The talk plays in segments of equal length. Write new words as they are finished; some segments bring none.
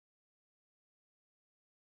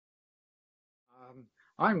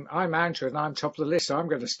I'm Andrew, and I'm top of the list, so I'm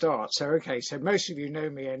going to start. So okay, so most of you know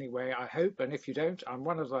me anyway, I hope, and if you don't, I'm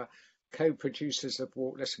one of the co-producers of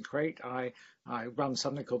Walk, Listen, Create. I run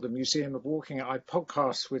something called the Museum of Walking. I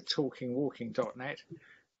podcast with talkingwalking.net,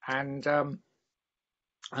 and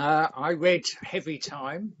I read Heavy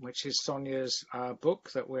Time, which is Sonia's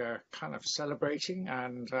book that we're kind of celebrating,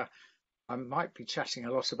 and I might be chatting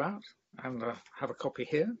a lot about, and have a copy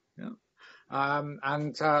here. Yeah.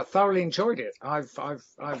 And thoroughly enjoyed it. I've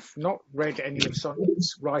not read any of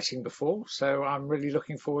Sonia's writing before, so I'm really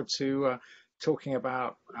looking forward to talking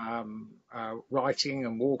about writing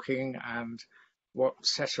and walking and what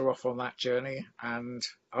set her off on that journey, and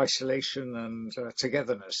isolation and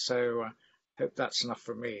togetherness. So hope that's enough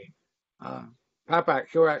for me.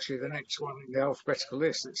 Babak, you're actually the next one in the alphabetical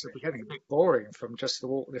list. It's getting a bit boring from just the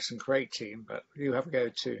Walk, Listen, Create team, but you have a go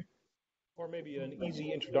too. Or maybe an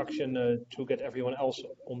easy introduction to get everyone else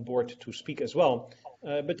on board to speak as well.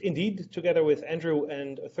 But indeed, together with Andrew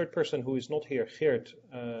and a third person who is not here, Geert,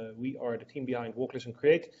 we are the team behind Walk, Listen,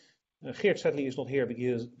 Create. Geert sadly is not here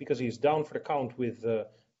because he is down for the count with the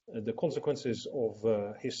consequences of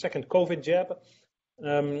his second COVID jab.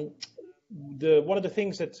 One of the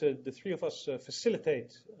things that the three of us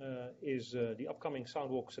facilitate is the upcoming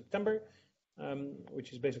Soundwalk September,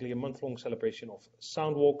 which is basically a month-long celebration of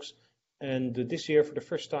soundwalks. And this year, for the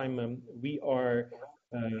first time, we are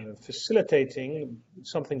facilitating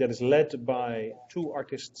something that is led by two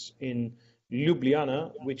artists in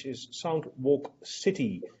Ljubljana, which is Soundwalk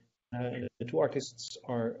City. The two artists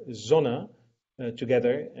are Zona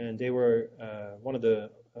together, and they were one of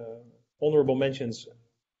the honorable mentions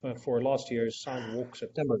for last year's Soundwalk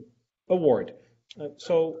September Award.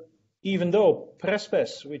 So even though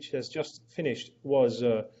Prespes, which has just finished, was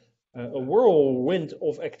a whirlwind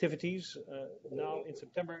of activities, now in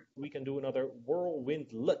September we can do another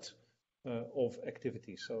whirlwind-lit of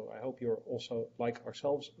activities. So I hope you're also, like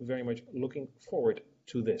ourselves, very much looking forward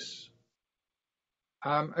to this.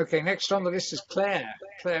 Okay, next on the list is Claire.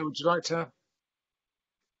 Claire, would you like to?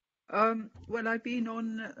 Well, I've been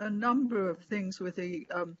on a number of things with the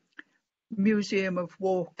Museum of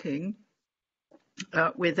Walking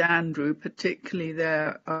with Andrew, particularly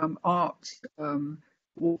their arts, and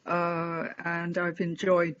I've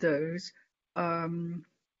enjoyed those. I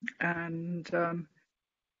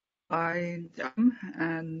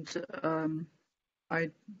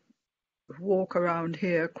walk around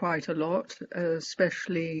here quite a lot,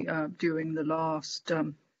 especially during the last.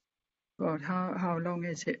 God, how long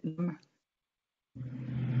is it? Well,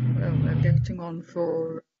 we're getting on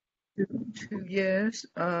for 2 years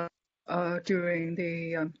during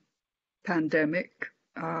the pandemic,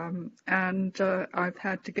 and I've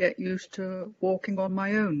had to get used to walking on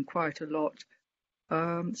my own quite a lot.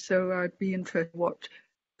 So I'd be interested in what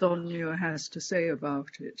Sonia has to say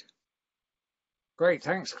about it. Great,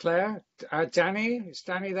 thanks, Claire. Danny, is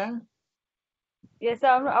Danny there? Yeah, so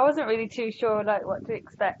I wasn't really too sure like what to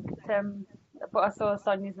expect, but I saw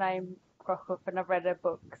Sonia's name crop up and I've read her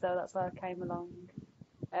book, so that's why I came along.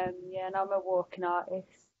 Yeah, and I'm a walking artist.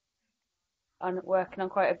 I'm working on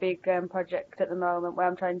quite a big project at the moment where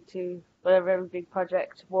I'm trying to, well, a very big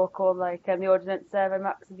project, walk all like the Ordnance Survey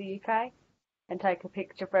maps of the UK and take a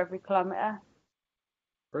picture for every kilometre.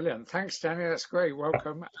 Brilliant, thanks, Danny. That's great.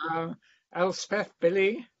 Welcome, Elspeth,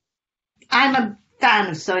 Billy. I'm a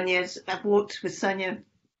fan of Sonia's. I've walked with Sonia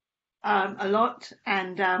a lot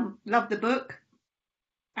and loved the book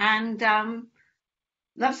and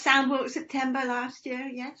loved Soundwalk September last year.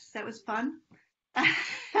 Yes, that was fun.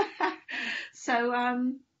 So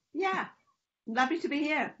yeah, lovely to be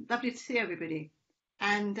here. Lovely to see everybody.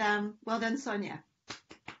 And well done, Sonia.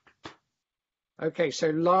 Okay,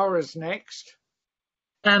 so Lara's next.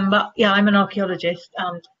 But yeah, I'm an archaeologist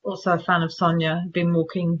and also a fan of Sonia. I've been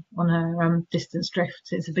walking on her distance drift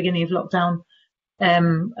since the beginning of lockdown.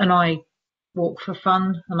 And I walk for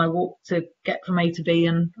fun, and I walk to get from A to B,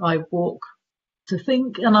 and I walk to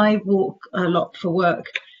think, and I walk a lot for work.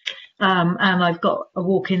 And I've got a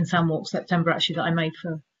walk in Soundwalk September actually that I made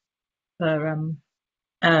for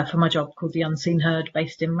my job called The Unseen Herd,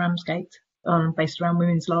 based in Ramsgate, based around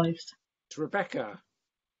women's lives. Rebecca.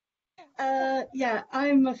 Yeah,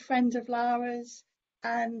 I'm a friend of Laura's,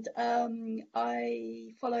 and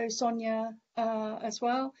I follow Sonia as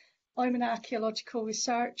well. I'm an archaeological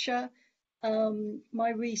researcher. My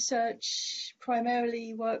research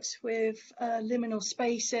primarily works with liminal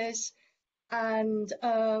spaces and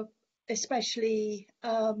especially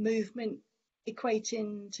movement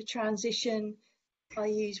equating to transition. I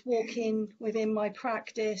use walking within my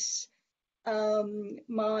practice. Most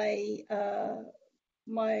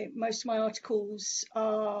of my articles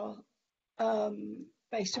are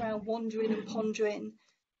based around wandering and pondering.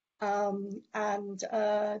 And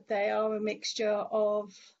they are a mixture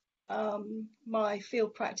of, my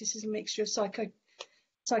field practice is a mixture of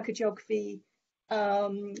psychogeography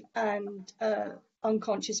and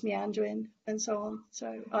unconscious meandering and so on.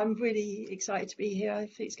 So I'm really excited to be here. I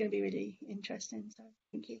think it's going to be really interesting. So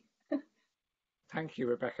thank you. Thank you,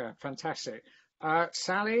 Rebecca. Fantastic.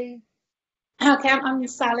 Sally? Okay, I'm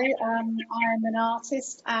Sally. I'm an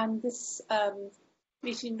artist, and this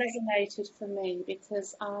meeting resonated for me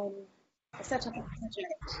because I set up a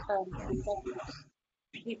project involving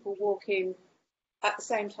people walking at the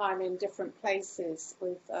same time in different places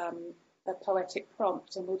with a poetic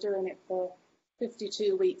prompt, and we're doing it for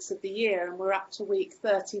 52 weeks of the year, and we're up to week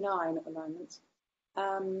 39 at the moment.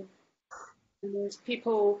 And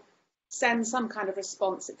people send some kind of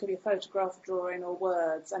response. It could be a photograph, drawing, or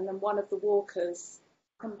words, and then one of the walkers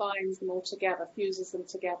combines them all together, fuses them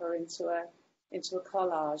together into a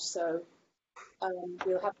collage. So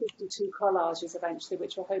we'll have 52 collages eventually,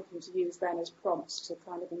 which we're hoping to use then as prompts to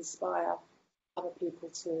kind of inspire other people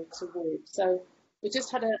to walk. So we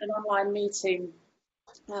just had an online meeting,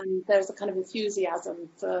 and there's a kind of enthusiasm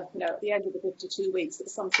for, at the end of the 52 weeks that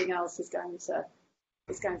something else is going to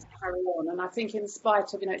carry on. And I think in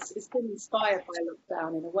spite of, it's been inspired by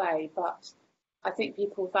lockdown in a way, but I think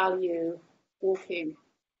people value walking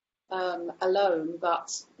alone,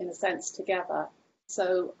 but in a sense together.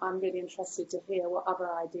 So I'm really interested to hear what other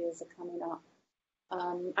ideas are coming up.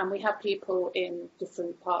 And we have people in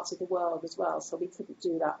different parts of the world as well, so we couldn't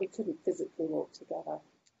do that. We couldn't physically walk together.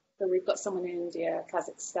 So we've got someone in India,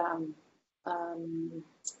 Kazakhstan,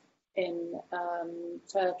 in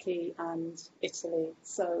Turkey and Italy.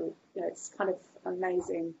 So it's kind of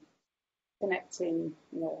amazing connecting,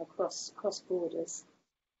 across borders.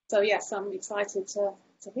 So yes, I'm excited to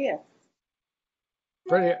hear.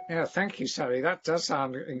 Brilliant. Yeah, thank you, Sally. That does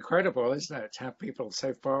sound incredible, isn't it, to have people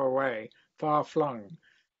so far away, far flung.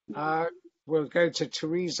 We'll go to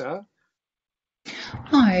Teresa.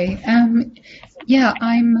 Hi.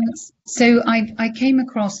 I came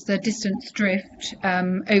across the Distance Drift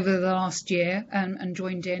over the last year and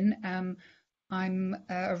joined in. I'm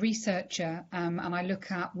a researcher and I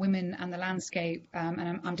look at women and the landscape,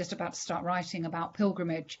 and I'm just about to start writing about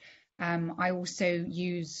pilgrimage. I also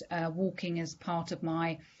use walking as part of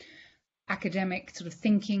my academic sort of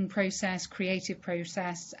thinking process, creative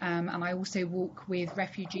process, and I also walk with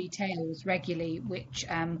Refugee Tales regularly, which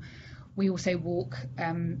we also walk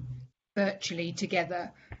virtually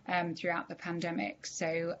together throughout the pandemic.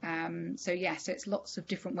 So it's lots of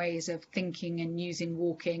different ways of thinking and using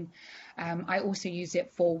walking. I also use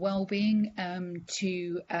it for well-being,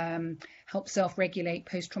 to help self-regulate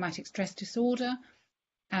post-traumatic stress disorder.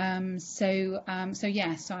 I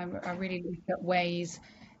really look at ways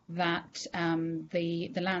that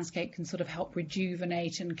the landscape can sort of help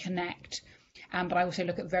rejuvenate and connect. But I also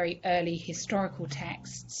look at very early historical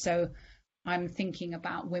texts. So I'm thinking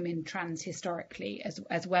about women transhistorically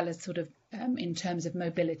as well as sort of in terms of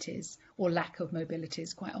mobilities or lack of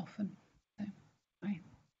mobilities quite often. So, right.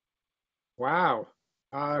 Wow.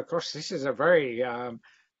 Gosh, this is a very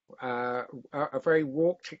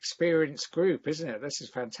walked experienced group, isn't it? This is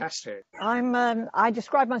fantastic. I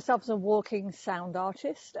describe myself as a walking sound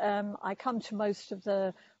artist. I come to most of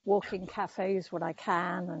the walking cafes when I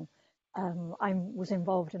can, and I was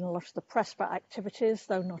involved in a lot of the Prespa activities,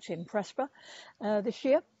 though not in Prespa this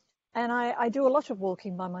year. And I do a lot of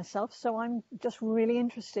walking by myself, so I'm just really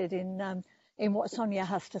interested in what Sonia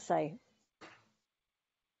has to say.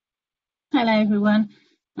 Hello everyone,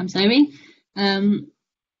 I'm Zoe.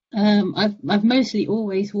 I've mostly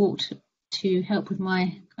always walked to help with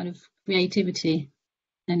my kind of creativity,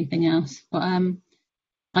 anything else. But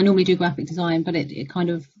I normally do graphic design, but it kind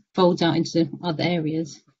of folds out into other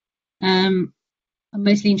areas. I'm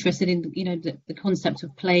mostly interested in the concept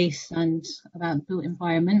of place and about the built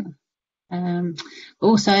environment.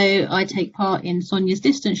 Also, I take part in Sonia's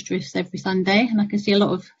distance drifts every Sunday, and I can see a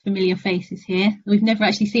lot of familiar faces here. We've never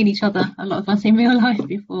actually seen each other, a lot of us, in real life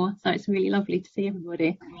before, so it's really lovely to see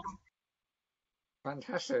everybody.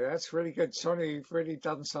 Fantastic. That's really good. Sonia, you've really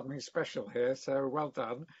done something special here, so well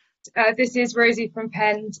done. This is Rosie from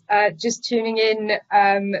Pend, just tuning in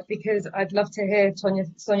because I'd love to hear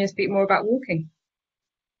Sonia speak more about walking.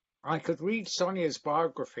 I could read Sonia's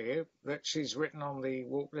biography that she's written on the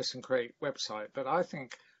Walk, Listen, Create website, but I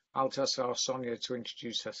think I'll just ask Sonia to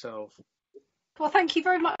introduce herself. Well, thank you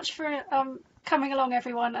very much for coming along,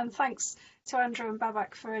 everyone, and thanks to Andrew and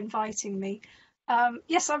Babak for inviting me.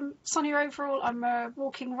 Yes, I'm Sonia Overall. I'm a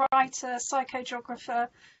walking writer, psychogeographer,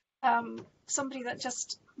 somebody that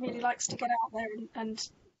just really likes to get out there and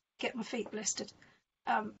get my feet blistered.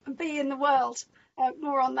 and be in the world.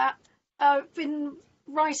 More on that. I've been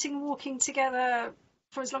writing, walking together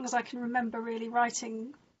for as long as I can remember, really.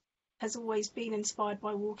 Writing has always been inspired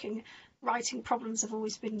by walking. Writing problems have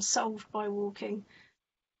always been solved by walking.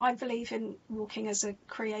 I believe in walking as a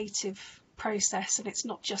creative process, and it's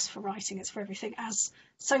not just for writing, it's for everything, as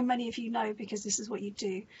so many of you know, because this is what you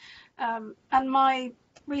do. And my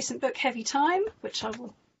recent book, Heavy Time, which I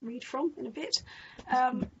will read from in a bit,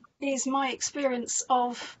 is my experience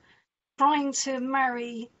of trying to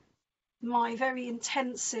marry my very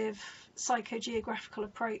intensive psychogeographical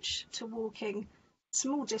approach to walking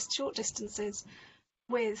short distances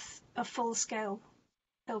with a full-scale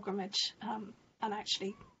pilgrimage, and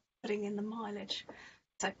actually putting in the mileage.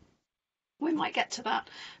 So we might get to that.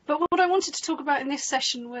 But what I wanted to talk about in this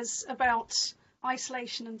session was about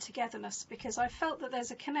isolation and togetherness, because I felt that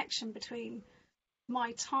there's a connection between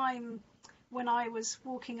my time when I was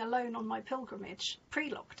walking alone on my pilgrimage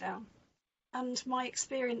pre-lockdown and my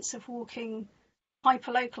experience of walking,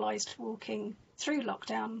 hyper-localised walking through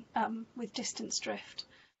lockdown, with distance drift.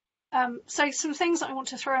 So some things that I want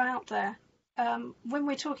to throw out there. When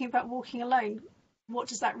we're talking about walking alone, what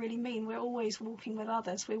does that really mean? We're always walking with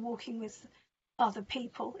others. We're walking with other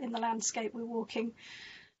people in the landscape. We're walking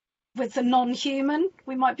with the non-human.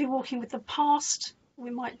 We might be walking with the past. We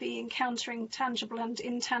might be encountering tangible and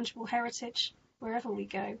intangible heritage wherever we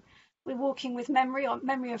go. We're walking with memory, or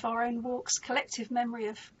memory of our own walks, collective memory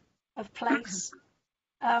of place.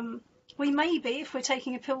 We may be, if we're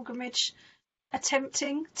taking a pilgrimage,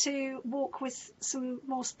 attempting to walk with some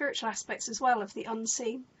more spiritual aspects as well of the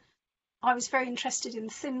unseen. I was very interested in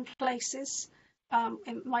thin places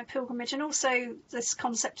in my pilgrimage, and also this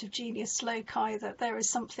concept of genius loci, that there is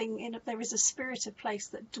something there is a spirit of place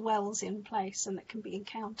that dwells in place and that can be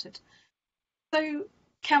encountered. So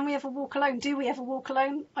can we ever walk alone? Do we ever walk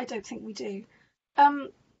alone? I don't think we do.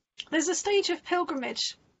 There's a stage of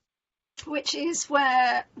pilgrimage which is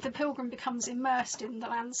where the pilgrim becomes immersed in the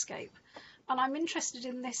landscape. And I'm interested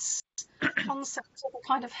in this concept of a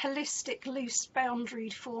kind of holistic, loose,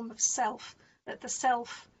 boundaried form of self, that the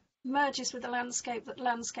self merges with the landscape, that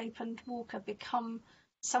landscape and walker become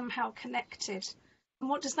somehow connected. And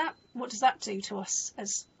what does that do to us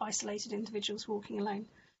as isolated individuals walking alone?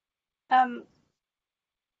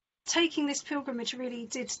 Taking this pilgrimage really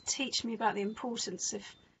did teach me about the importance of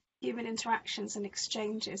human interactions and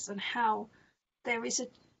exchanges, and how there is a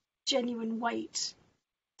genuine weight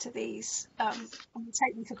to these, and we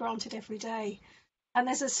take them for granted every day. And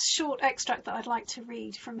there's a short extract that I'd like to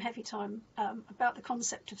read from Heavy Time about the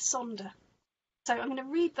concept of sonder. So I'm going to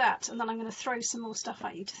read that, and then I'm going to throw some more stuff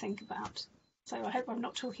at you to think about. So I hope I'm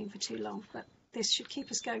not talking for too long, but this should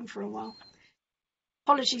keep us going for a while.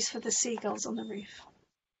 Apologies for the seagulls on the roof.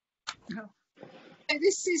 Oh. So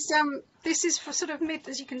this is for sort of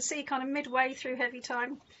as you can see, kind of midway through Heavy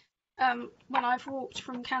Time, when I've walked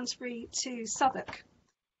from Canterbury to Southwark,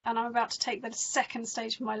 and I'm about to take the second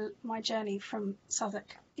stage of my journey from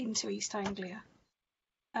Southwark into East Anglia.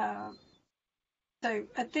 So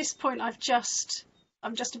at this point, I'm just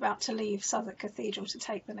about to leave Southwark Cathedral to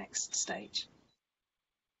take the next stage.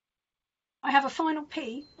 I have a final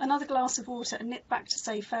pee, another glass of water, and nip back to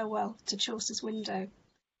say farewell to Chaucer's window.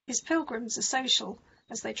 His pilgrims are social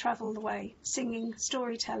as they travel the way, singing,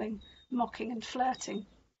 storytelling, mocking and flirting.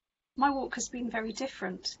 My walk has been very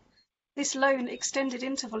different. This lone, extended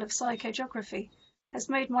interval of psychogeography has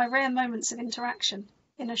made my rare moments of interaction,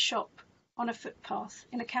 in a shop, on a footpath,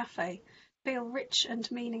 in a cafe, feel rich and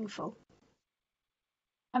meaningful.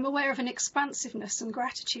 I'm aware of an expansiveness and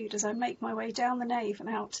gratitude as I make my way down the nave and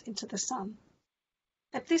out into the sun.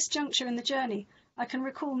 At this juncture in the journey, I can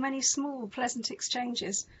recall many small, pleasant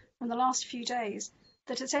exchanges from the last few days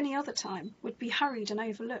that at any other time would be hurried and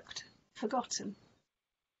overlooked, forgotten.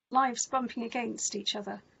 Lives bumping against each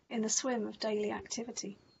other in the swim of daily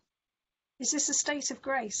activity. Is this a state of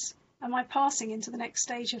grace? Am I passing into the next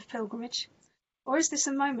stage of pilgrimage? Or is this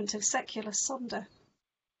a moment of secular sonder?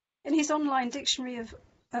 In his online dictionary of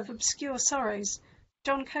obscure sorrows,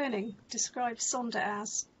 John Koenig describes sonder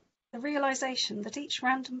as the realization that each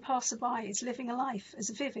random passerby is living a life as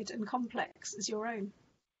vivid and complex as your own,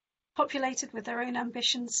 populated with their own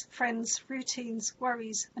ambitions, friends, routines,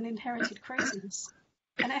 worries, and inherited craziness.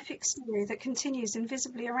 An epic story that continues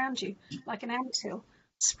invisibly around you like an anthill,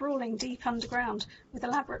 sprawling deep underground with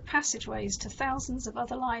elaborate passageways to thousands of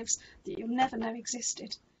other lives that you'll never know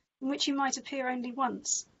existed, in which you might appear only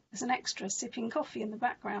once, as an extra sipping coffee in the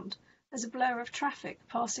background, as a blur of traffic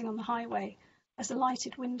passing on the highway, as a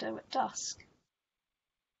lighted window at dusk.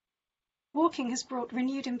 Walking has brought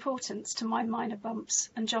renewed importance to my minor bumps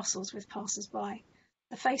and jostles with passers-by.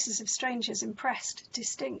 the faces of strangers impressed,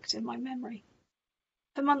 distinct in my memory.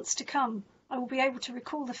 For months to come, I will be able to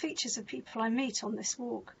recall the features of people I meet on this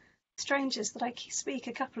walk, strangers that I speak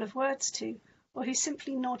a couple of words to, or who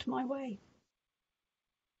simply nod my way.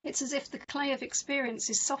 It's as if the clay of experience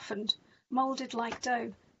is softened, moulded like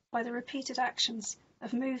dough, by the repeated actions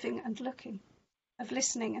of moving and looking, of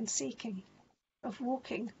listening and seeking, of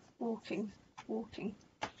walking, walking, walking.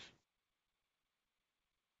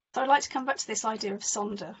 So I'd like to come back to this idea of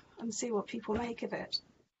sonder and see what people make of it.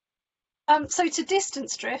 So to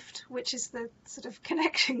distance drift, which is the sort of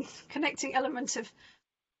connecting element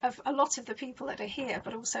of a lot of the people that are here,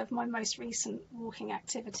 but also of my most recent walking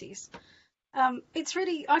activities. It's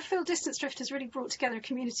really, I feel distance drift has really brought together a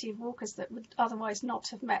community of walkers that would otherwise not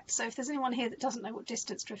have met. So if there's anyone here that doesn't know what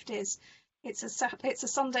distance drift is, it's a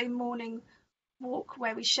Sunday morning walk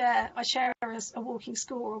where I share a walking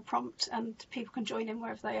score or prompt, and people can join in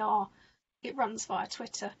wherever they are. It runs via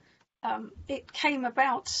Twitter. It came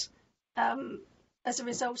about as a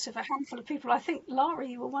result of a handful of people. I think, Lara,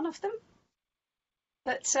 you were one of them,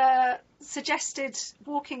 that suggested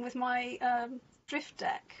walking with my drift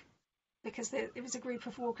deck, because it was a group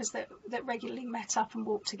of walkers that regularly met up and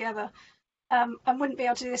walked together, and wouldn't be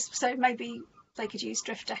able to do this, so maybe they could use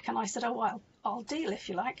drift deck. And I said, oh, well, I'll deal if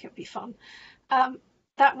you like, it'd be fun.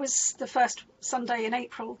 That was the first Sunday in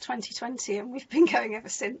April 2020, and we've been going ever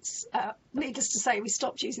since. Needless to say, we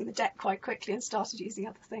stopped using the deck quite quickly and started using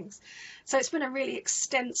other things. So it's been a really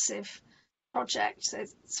extensive project.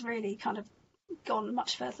 It's really kind of gone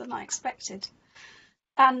much further than I expected.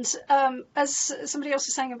 And as somebody else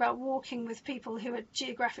was saying about walking with people who are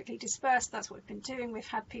geographically dispersed, that's what we've been doing. We've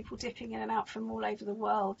had people dipping in and out from all over the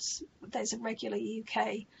world. There's a regular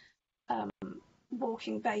UK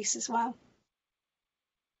walking base as well.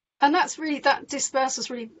 And that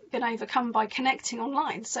dispersal's really been overcome by connecting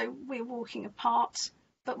online. So we're walking apart,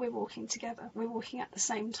 but we're walking together. We're walking at the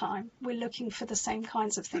same time. We're looking for the same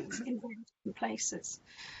kinds of things in different places.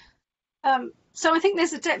 So I think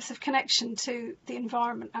there's a depth of connection to the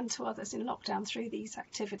environment and to others in lockdown through these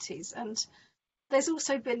activities. And there's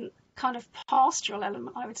also been kind of pastoral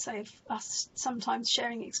element, I would say, of us sometimes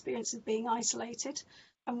sharing experience of being isolated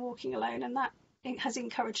and walking alone. And that has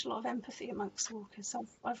encouraged a lot of empathy amongst walkers.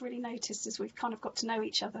 I've really noticed as we've kind of got to know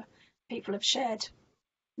each other, people have shared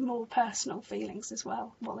more personal feelings as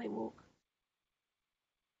well while they walk.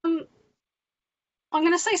 I'm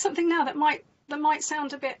going to say something now that might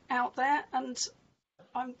sound a bit out there, and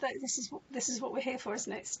this is what we're here for,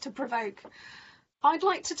 isn't it? It's to provoke. I'd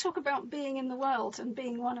like to talk about being in the world and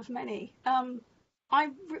being one of many. I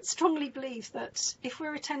strongly believe that if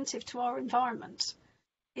we're attentive to our environment,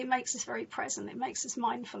 it makes us very present. It makes us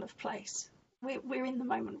mindful of place. We're in the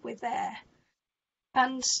moment. We're there,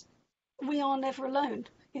 and we are never alone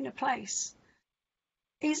in a place.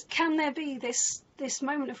 Can there be this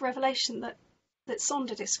moment of revelation that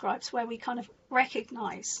Sonder describes, where we kind of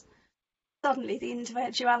recognise suddenly the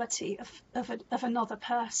individuality of another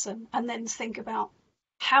person, and then think about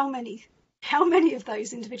how many of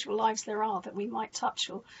those individual lives there are that we might touch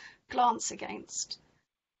or glance against?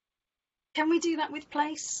 Can we do that with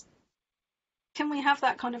place? Can we have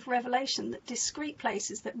that kind of revelation that discrete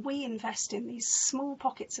places that we invest in, these small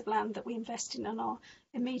pockets of land that we invest in our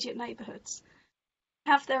immediate neighbourhoods,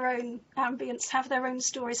 have their own ambience, have their own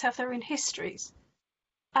stories, have their own histories,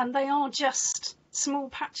 and they are just small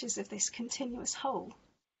patches of this continuous whole?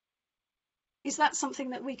 Is that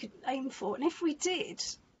something that we could aim for? And if we did,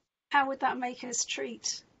 how would that make us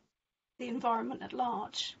treat the environment at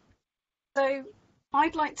large? So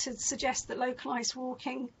I'd like to suggest that localised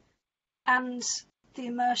walking and the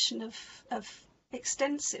immersion of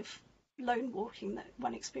extensive lone walking that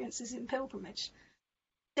one experiences in pilgrimage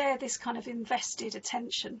share this kind of invested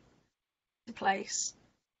attention to place.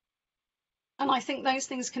 And I think those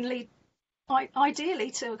things can lead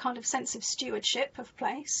ideally to a kind of sense of stewardship of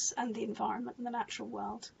place and the environment and the natural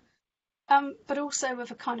world, but also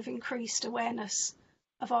of a kind of increased awareness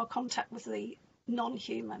of our contact with the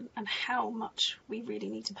non-human and how much we really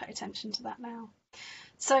need to pay attention to that now.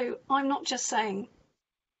 So I'm not just saying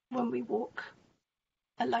when we walk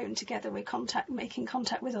alone together we're making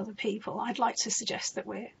contact with other people. I'd like to suggest that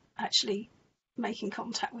we're actually making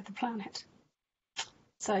contact with the planet.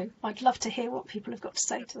 So I'd love to hear what people have got to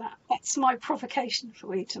say to that. That's my provocation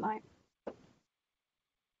for you tonight.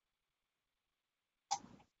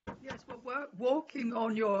 Yes, well, walking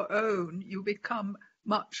on your own, you become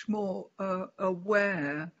much more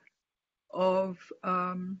aware of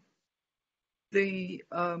the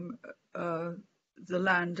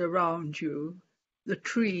land around you, the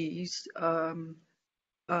trees.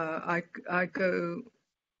 I go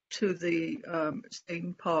to the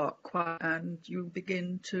same park and you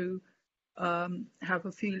begin to have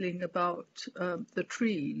a feeling about the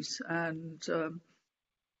trees and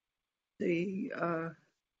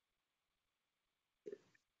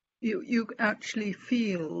you actually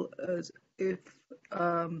feel as if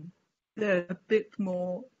there's a bit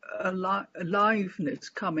more aliveness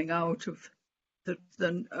coming out of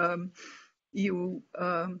than you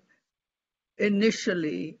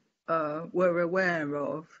initially were aware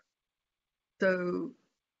of. So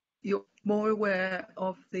you're more aware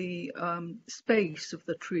of the space of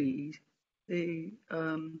the trees, the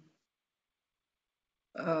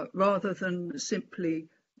rather than simply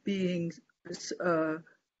being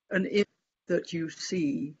an image that you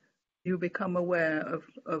see. You become aware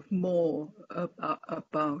of more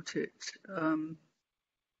about it.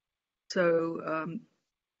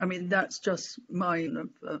 I mean, that's just mine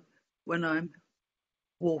when I'm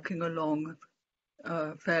walking along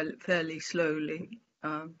fairly slowly.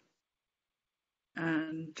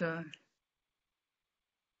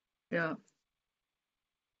 Yeah.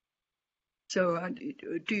 So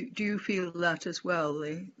do you feel that as well,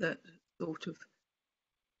 that sort of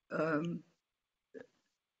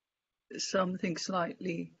something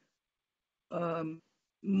slightly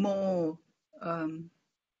more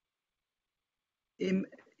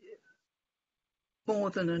more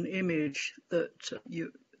than an image that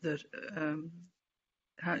you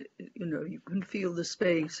can feel the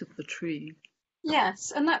space of the tree.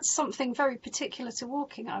 Yes, and that's something very particular to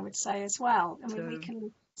walking, I would say, as well. I mean, we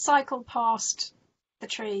can cycle past the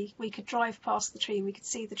tree, we could drive past the tree, we could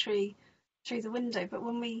see the tree through the window, but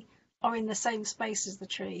when we are in the same space as the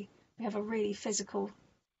tree, we have a really physical,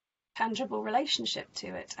 tangible relationship to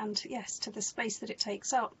it, and yes, to the space that it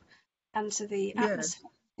takes up, and to the atmosphere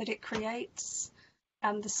that it creates,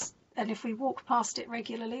 and if we walk past it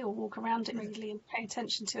regularly or walk around it regularly and pay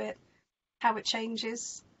attention to it, how it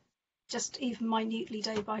changes, just even minutely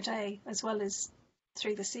day by day, as well as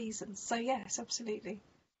through the seasons. So yes, absolutely.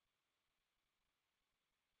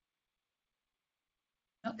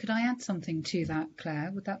 Could I add something to that,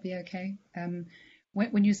 Claire? Would that be okay?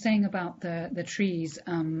 When you're saying about the trees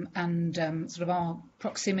and sort of our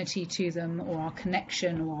proximity to them or our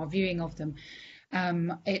connection or our viewing of them,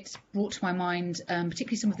 it's brought to my mind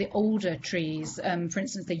particularly some of the older trees, for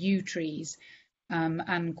instance, the yew trees.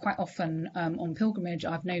 And quite often on pilgrimage,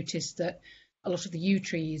 I've noticed that a lot of the yew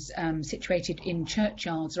trees situated in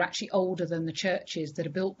churchyards are actually older than the churches that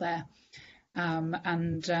are built there.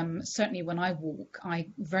 And certainly when I walk, I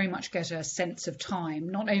very much get a sense of time,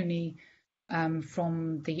 not only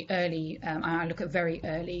from the early, I look at very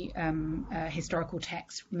early historical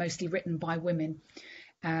texts, mostly written by women.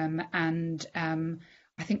 And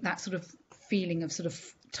I think that sort of feeling of sort of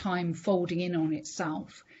time folding in on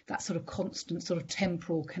itself, that sort of constant sort of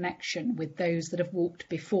temporal connection with those that have walked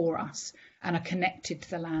before us and are connected to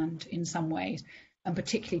the land in some ways, and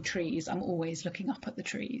particularly trees. I'm always looking up at the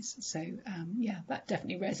trees. So yeah, that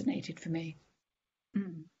definitely resonated for me.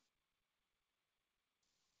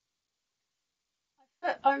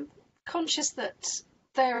 I'm conscious that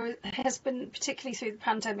there has been, particularly through the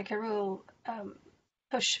pandemic, a real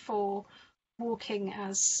push for walking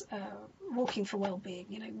as walking for well-being,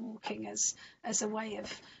 walking as a way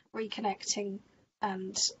of reconnecting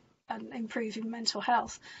and improving mental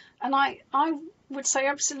health. And I would say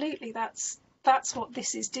absolutely that's what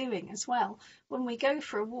this is doing as well. When we go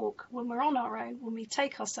for a walk, when we're on our own, when we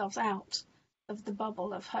take ourselves out of the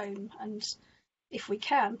bubble of home, and if we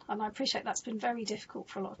can, and I appreciate that's been very difficult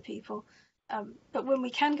for a lot of people, but when we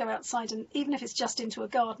can go outside, and even if it's just into a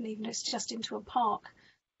garden, even if it's just into a park,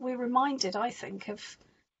 we're reminded, I think,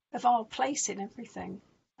 of our place in everything.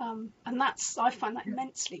 And I find that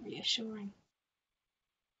immensely reassuring.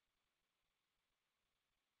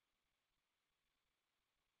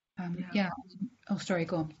 Yeah. Oh, sorry,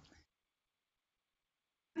 go on.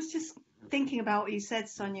 I was just thinking about what you said,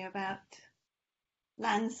 Sonia, about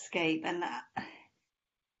landscape, and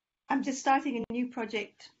I'm just starting a new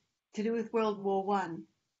project to do with World War One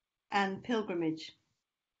and pilgrimage,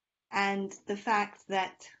 and the fact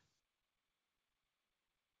that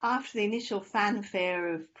after the initial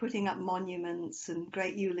fanfare of putting up monuments and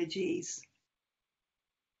great eulogies,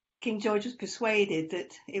 King George was persuaded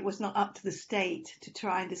that it was not up to the state to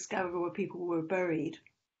try and discover where people were buried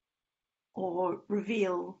or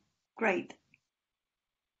reveal great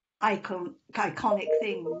iconic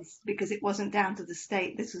things, because it wasn't down to the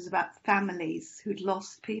state. This was about families who'd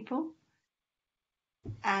lost people.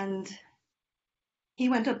 And he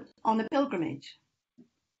went up on a pilgrimage,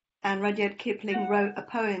 and Rudyard Kipling wrote a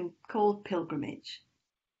poem called Pilgrimage.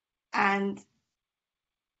 And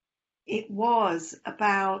it was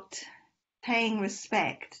about paying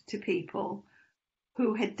respect to people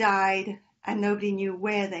who had died and nobody knew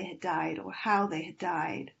where they had died or how they had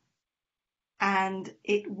died. And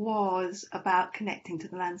it was about connecting to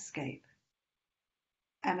the landscape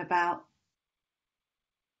and about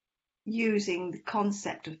using the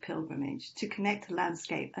concept of pilgrimage to connect the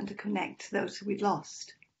landscape and to connect to those who we'd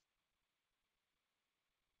lost.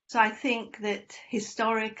 So I think that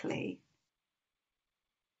historically,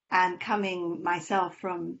 and coming myself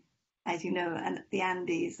from, as you know, the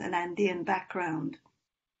Andes, an Andean background,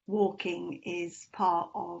 walking is part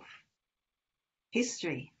of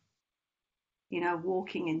history, you know,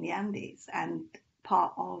 walking in the Andes and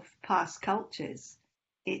part of past cultures.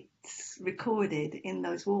 It's recorded in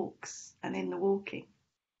those walks and in the walking.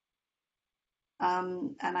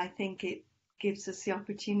 And I think it gives us the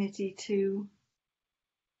opportunity to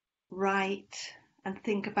write and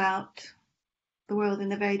think about the world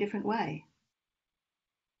in a very different way.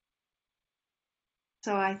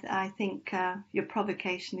 So I think your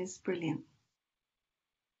provocation is brilliant.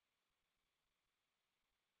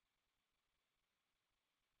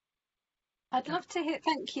 I'd love to hear,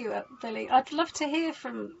 thank you, Billy. I'd love to hear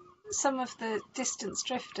from some of the distance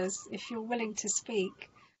drifters, if you're willing to speak,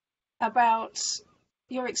 about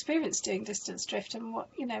your experience doing distance drift and what,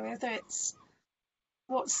 you know, whether it's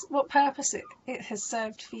what purpose it has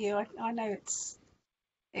served for you. I know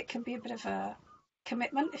it can be a bit of a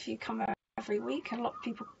commitment if you come every week, and a lot of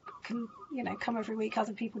people can, you know, come every week,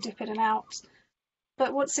 other people dip in and out.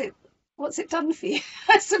 But what's it done for you?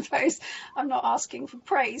 I suppose I'm not asking for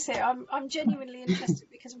praise here. I'm genuinely interested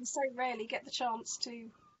because we so rarely get the chance to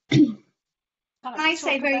Can I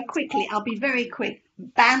say very quickly, I'll be very quick,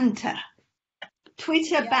 banter.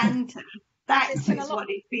 Twitter banter. That is what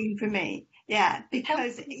it's been for me. Yeah,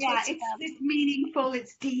 because it's meaningful,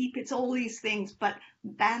 it's deep, it's all these things, but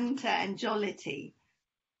banter and jollity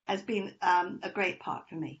has been a great part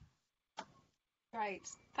for me. Great,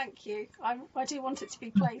 thank you. I do want it to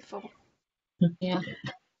be playful. Yeah.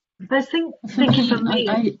 There's thinking for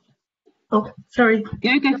me. Oh, sorry.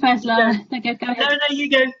 Go first, Lara. No, go ahead. No, you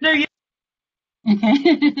go. No, you.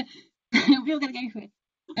 Okay. We're all going to go for it.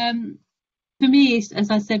 For me, it's,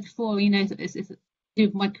 as I said before, you know, it's to do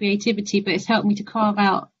with my creativity, but it's helped me to carve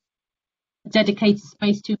out a dedicated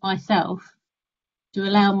space to myself, to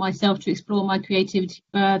allow myself to explore my creativity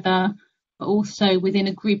further, but also within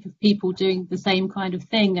a group of people doing the same kind of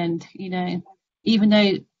thing. And, you know, even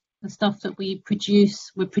though the stuff that we're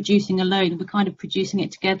producing alone, we're kind of producing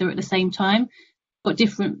it together at the same time, got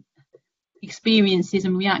different experiences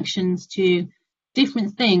and reactions to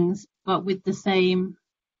different things, but with the same,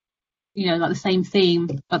 you know, like the same theme,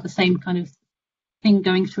 but the same kind of thing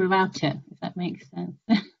going throughout it, if that makes sense.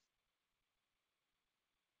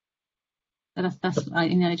 So that's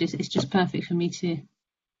you know, it's just perfect for me to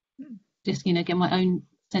just, you know, get my own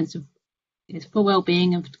sense of, it's for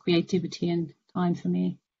well-being, of creativity and time for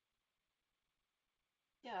me.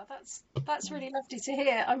 Yeah, that's really lovely to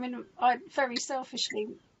hear. I mean, I very selfishly,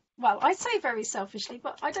 well, I say very selfishly,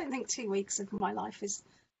 but I don't think 2 weeks of my life is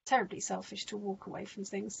terribly selfish to walk away from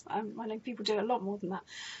things. I know people do a lot more than that,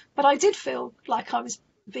 but I did feel like I was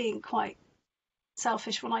being quite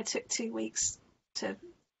selfish when I took 2 weeks to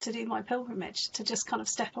do my pilgrimage, to just kind of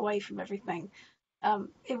step away from everything.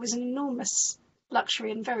 It was an enormous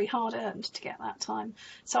luxury and very hard earned to get that time.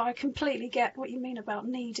 So I completely get what you mean about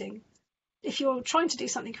needing, if you're trying to do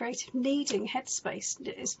something creative, needing headspace,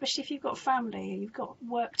 especially if you've got family and you've got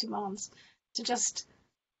work demands, to just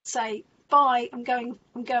say, bye, I'm going,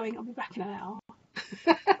 I'll be back in an hour.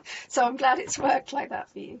 So I'm glad it's worked like that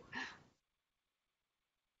for you.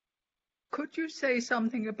 Could you say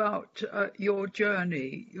something about your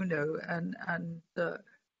journey, you know, and the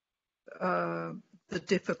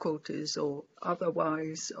difficulties or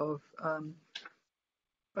otherwise of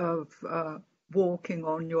walking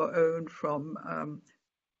on your own from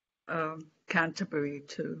Canterbury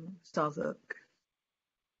to Southwark?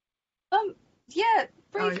 Yeah,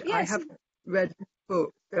 brief, I yes. haven't read the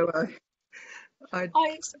book, so I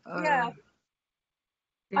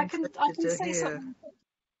can say something.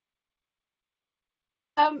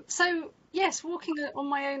 So yes, walking on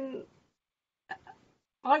my own,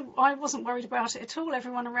 I wasn't worried about it at all.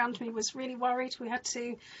 Everyone around me was really worried.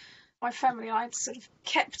 My family, I'd sort of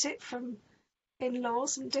kept it from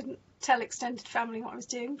in-laws and didn't tell extended family what I was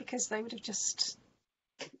doing, because they would have just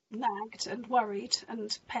nagged and worried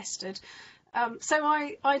and pestered. So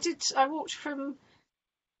I walked from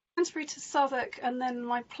Canterbury to Southwark, and then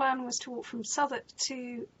my plan was to walk from Southwark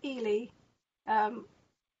to Ely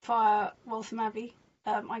via Waltham Abbey.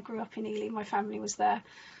 I grew up in Ely, my family was there.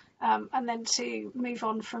 and then to move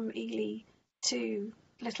on from Ely to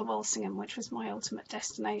Little Walsingham, which was my ultimate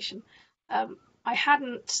destination.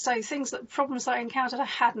 Problems that I encountered, I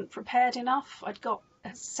hadn't prepared enough. I'd got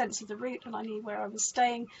a sense of the route and I knew where I was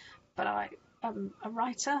staying, but I am a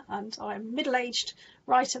writer, and I'm a middle-aged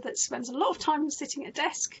writer that spends a lot of time sitting at a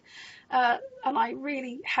desk, and I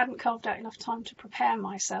really hadn't carved out enough time to prepare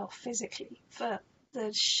myself physically for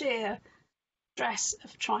the sheer stress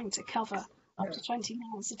of trying to cover up to 20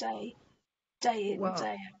 miles a day, day in, Wow.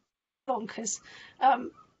 day out. Bonkers. I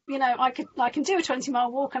can do a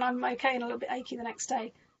 20-mile walk and I'm okay and a little bit achy the next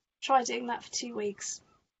day. Try doing that for 2 weeks.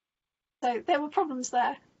 So there were problems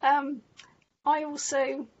there. I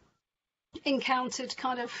also encountered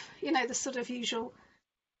kind of, the sort of usual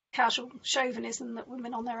casual chauvinism that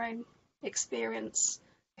women on their own experience.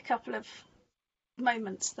 A couple of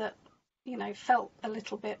moments that, felt a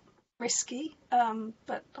little bit risky,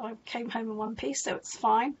 but I came home in one piece, so it's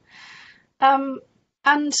fine.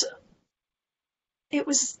 And it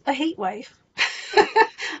was a heat wave.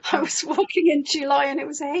 I was walking in July and it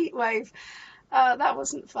was a heat wave. That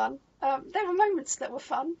wasn't fun. There were moments that were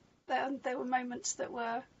fun. There were moments that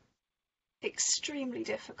were extremely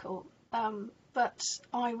difficult. But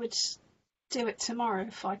I would do it tomorrow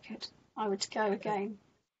if I could. I would go again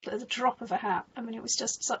at the drop of a hat. I mean, it was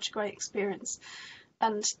just such a great experience.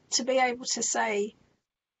 And to be able to say,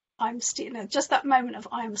 just that moment of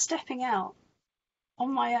I am stepping out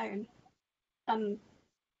on my own and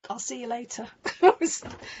I'll see you later. It was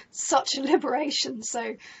such a liberation.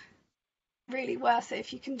 So really worth it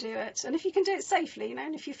if you can do it, and if you can do it safely,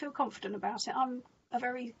 and if you feel confident about it. I'm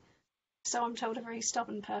told, a very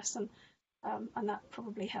stubborn person, and that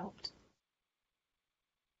probably helped.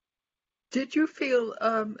 Did you feel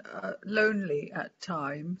lonely at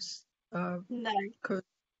times? No, because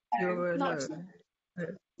you were alone.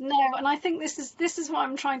 No, and I think this is what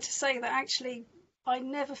I'm trying to say, that actually I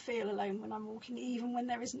never feel alone when I'm walking, even when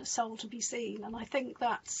there isn't a soul to be seen. And I think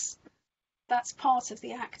that's part of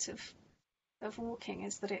the act of walking,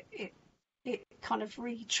 is that it kind of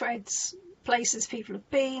retreads places people have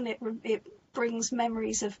been. It brings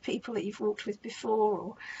memories of people that you've walked with before,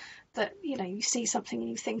 or that you see something and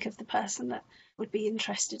you think of the person that would be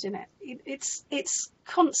interested in it. It's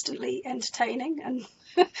constantly entertaining and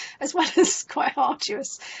as well as quite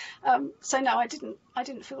arduous. So no, I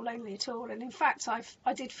didn't feel lonely at all. And in fact,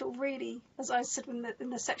 I did feel really, as I said in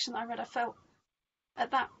the section that I read, I felt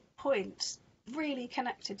at that point really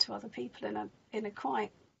connected to other people in a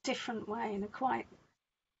quite different way, in a quite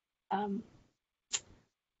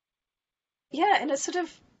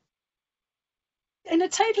in a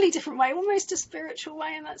totally different way, almost a spiritual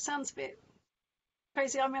way. And that sounds a bit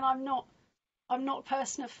crazy. I mean, I'm not a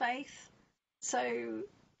person of faith, so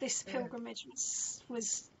this pilgrimage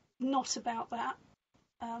was not about that,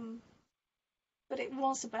 but it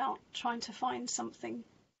was about trying to find something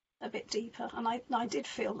a bit deeper. And I did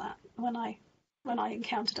feel that when I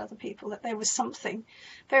encountered other people, that there was something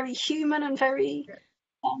very human and very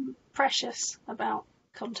precious about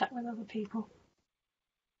contact with other people.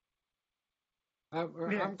 I'm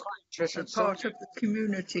quite interested. Part of the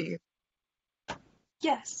community.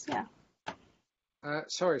 Yes, yeah.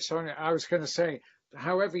 Sorry, Sonia, I was going to say,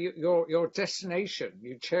 however, your destination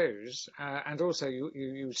you chose, and also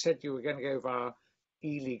you said you were going to go via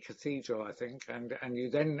Ely Cathedral, I think, and you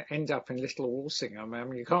then end up in Little Walsingham. I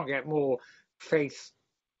mean, you can't get more faith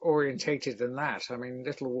orientated than that. I mean,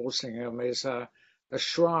 Little Walsingham is a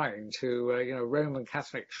shrine to Roman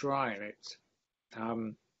Catholic shrine. It's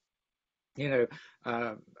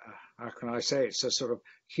how can I say, it's a sort of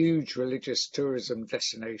huge religious tourism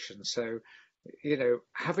destination. So,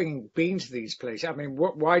 having been to these places, I mean,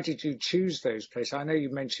 why did you choose those places? I know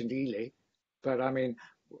you mentioned Ely, but I mean,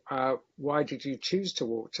 why did you choose to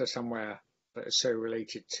walk to somewhere that is so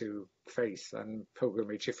related to faith and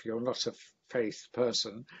pilgrimage if you're not a faith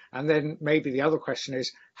person? And then maybe the other question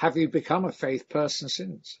is, have you become a faith person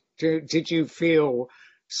since? Did you feel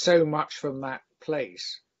so much from that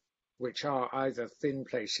place, which are either thin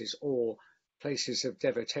places or places of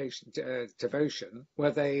devotion?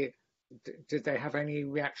 Did they have any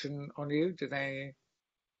reaction on you? Did they?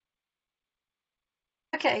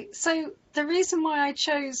 Okay, so the reason why I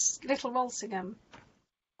chose Little Walsingham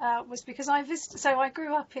was because I visited. So I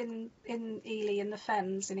grew up in Ely in the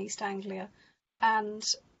Fens in East Anglia, and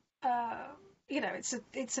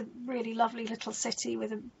it's a really lovely little city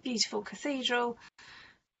with a beautiful cathedral.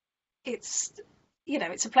 It's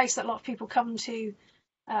a place that a lot of people come to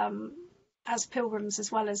as pilgrims,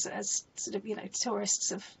 as well as sort of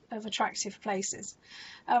tourists of attractive places.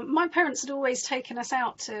 My parents had always taken us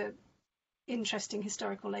out to interesting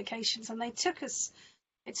historical locations, and they took us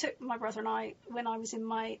It took my brother and I, when I was in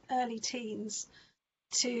my early teens,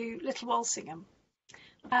 to Little Walsingham.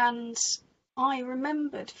 And I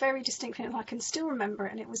remembered very distinctly, and I can still remember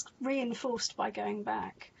it, and it was reinforced by going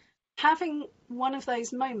back, having one of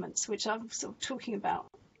those moments, which I'm sort of talking about,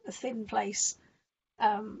 a thin place,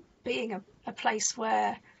 being a place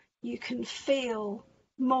where you can feel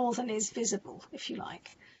more than is visible, if you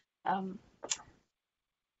like.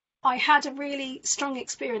 I had a really strong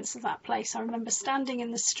experience of that place. I remember standing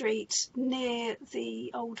in the street near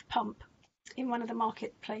the old pump in one of the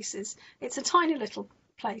marketplaces. It's a tiny little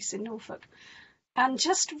place in Norfolk, and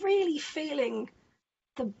just really feeling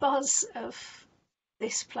the buzz of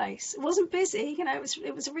this place. It wasn't busy, you know,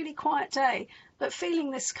 it was a really quiet day, but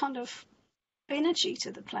feeling this kind of energy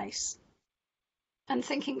to the place, and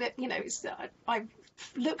thinking that, you know, I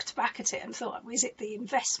looked back at it and thought, is it the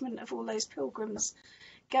investment of all those pilgrims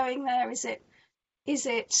going there? Is it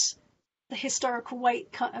the historical weight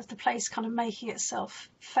of the place kind of making itself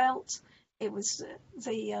felt? It was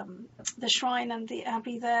the shrine and the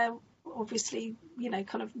abbey there, obviously, you know,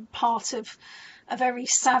 kind of part of a very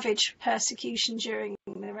savage persecution during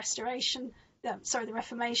the the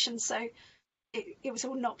Reformation. So it was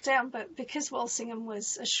all knocked down, but because Walsingham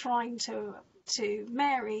was a shrine to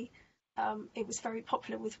Mary, it was very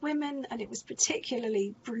popular with women, and it was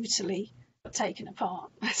particularly brutally taken apart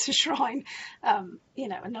as a shrine, you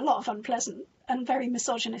know, and a lot of unpleasant and very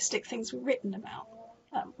misogynistic things were written about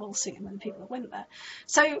Walsingham and people that went there.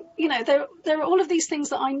 So, you know, there are all of these things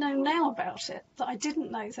that I know now about it that I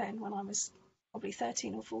didn't know then when I was probably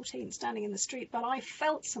 13 or 14 standing in the street, but I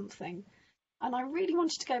felt something, and I really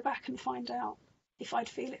wanted to go back and find out if I'd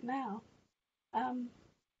feel it now.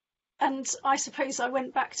 And I suppose I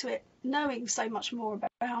went back to it knowing so much more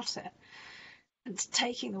about it, and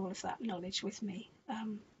taking all of that knowledge with me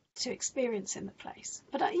to experience in the place.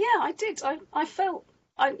 But yeah, I did. I felt,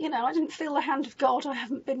 you know, I didn't feel the hand of God. I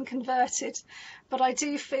haven't been converted, but I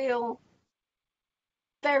do feel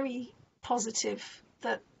very positive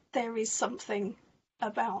that there is something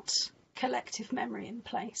about collective memory in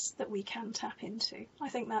place that we can tap into. I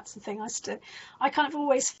think that's the thing. I kind of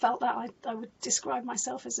always felt that I would describe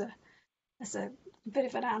myself as a bit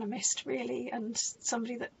of an animist, really, and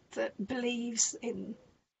somebody that believes in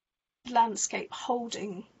landscape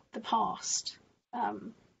holding the past,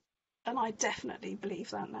 and I definitely believe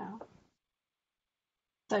that now.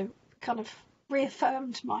 So kind of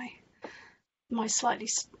reaffirmed my slightly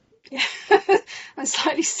my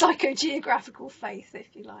slightly psychogeographical faith,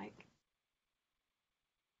 if you like.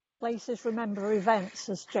 Places remember events,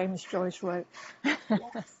 as James Joyce wrote.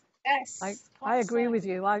 Yes. I agree with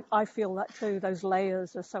you. I feel that too. Those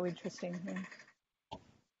layers are so interesting. Yeah.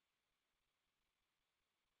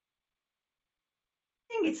 I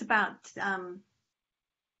think it's about,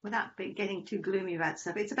 without getting too gloomy about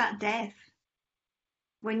stuff, it's about death.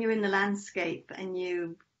 When you're in the landscape and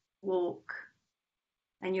you walk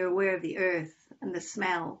and you're aware of the earth and the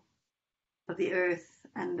smell of the earth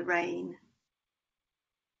and the rain,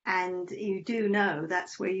 and you do know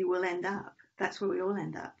that's where you will end up. That's where we all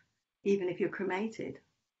end up, even if you're cremated.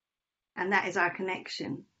 And that is our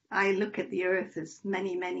connection. I look at the earth as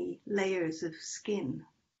many, many layers of skin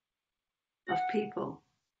of people.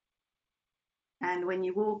 And when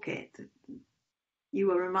you walk it,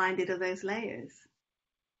 you are reminded of those layers.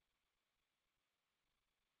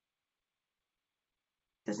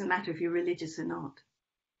 Doesn't matter if you're religious or not.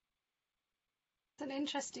 It's an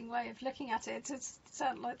interesting way of looking at it. It's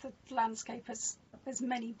certainly like the landscape as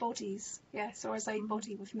many bodies, yes, or as a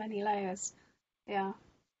body with many layers. Yeah.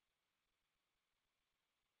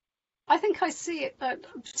 I think I see it,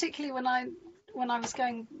 particularly when I was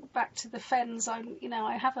going back to the Fens. I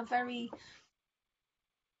have a very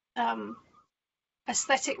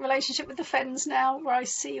aesthetic relationship with the Fens now, where I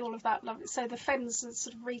see all of that love. So the Fens are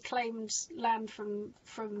sort of reclaimed land from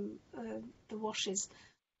the washes.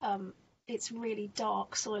 It's really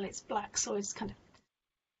dark soil. It's black soil. It's kind of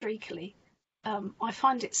streakily. I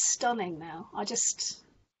find it stunning now. I just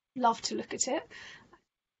love to look at it,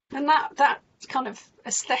 and that kind of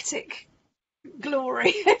aesthetic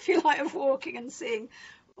glory, if you like, of walking and seeing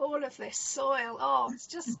all of this soil. Oh,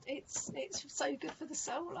 it's so good for the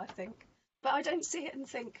soul, I think. But I don't see it and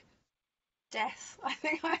think death. I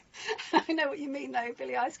think I know what you mean, though,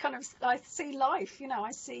 Billy. I see life.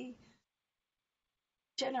 I see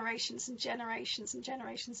generations and generations and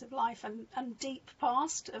generations of life and deep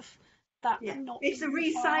past of that. Yeah. It's a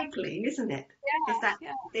recycling, isn't it?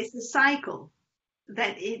 Yeah, it's a cycle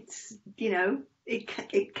that it's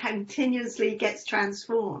it continuously gets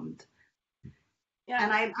transformed. Yeah.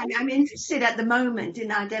 And I'm interested at the moment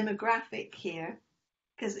in our demographic here,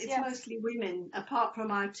 because it's Yes. mostly women, apart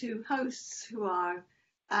from our two hosts who are,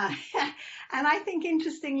 and I think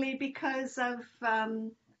interestingly, because of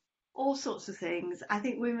all sorts of things, I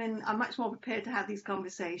think women are much more prepared to have these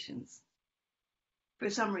conversations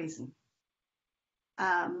for some reason,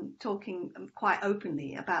 talking quite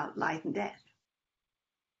openly about life and death.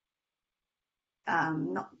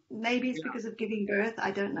 Maybe it's because of giving birth,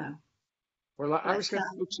 I don't know. Well, I was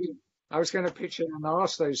going to pitch in and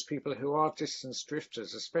ask those people who are distance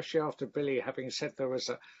drifters, especially after Billy having said there was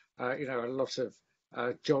a lot of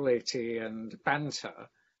jollity and banter.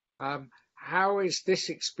 How is this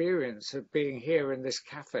experience of being here in this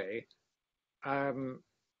cafe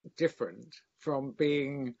different from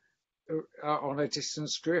being on a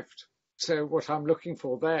distance drift? So what I'm looking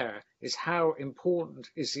for there is how important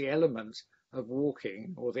is the element of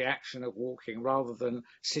walking, or the action of walking, rather than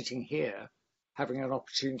sitting here having an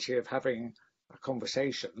opportunity of having a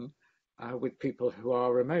conversation with people who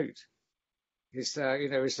are remote. Is there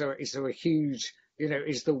a huge,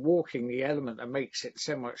 is the walking the element that makes it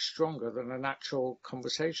so much stronger than a natural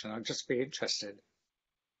conversation? I'd just be interested.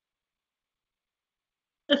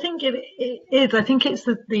 I think it is. I think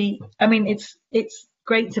it's it's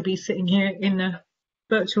great to be sitting here in a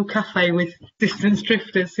virtual cafe with distance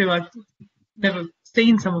drifters who I've never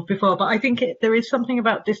seen some of before. But I think there is something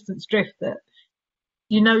about distance drift that,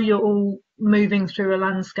 you're all moving through a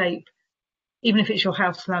landscape, even if it's your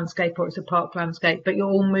house landscape or it's a park landscape, but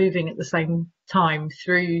you're all moving at the same time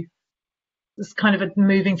through this kind of a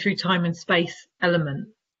moving through time and space element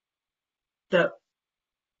that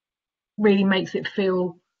really makes it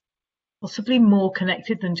feel possibly more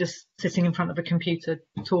connected than just sitting in front of a computer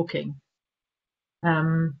talking.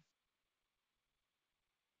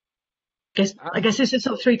 I guess it's a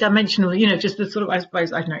sort of three-dimensional, just the sort of, I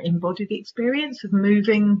suppose, I don't know, embodied experience of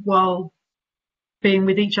moving while being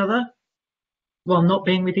with each other, while not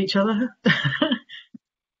being with each other.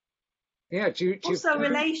 Yeah. Also,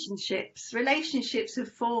 relationships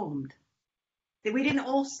have formed. We didn't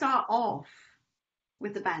all start off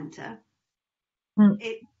with the banter.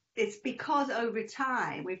 It's because over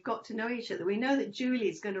time we've got to know each other. We know that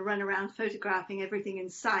Julie's going to run around photographing everything in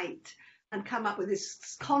sight and come up with this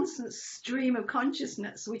constant stream of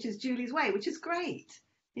consciousness, which is Julie's way, which is great,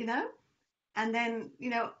 And then,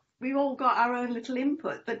 we've all got our own little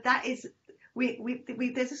input, but that is,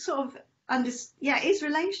 there's a sort of, it's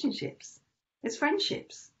relationships, it's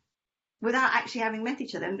friendships, without actually having met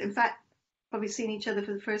each other. And in fact, probably seen each other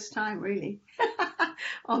for the first time, really,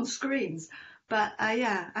 on screens. But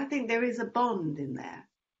I think there is a bond in there.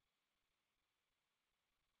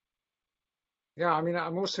 Yeah, I mean,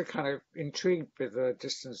 I'm also kind of intrigued with the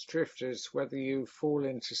distance drift is whether you fall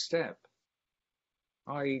into step.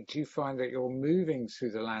 Do you find that you're moving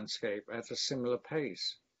through the landscape at a similar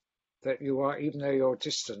pace that you are, even though you're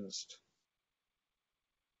distanced?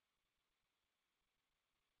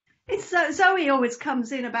 It's Zoe always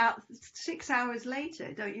comes in about 6 hours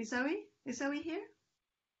later, don't you, Zoe? Is Zoe here?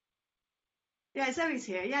 Yeah, Zoe's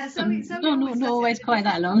here. Yeah, Zoe. Not always quite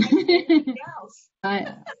that long.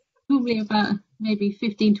 Probably about maybe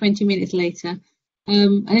 15-20 minutes later.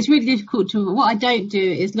 And it's really difficult what I don't do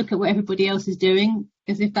is look at what everybody else is doing,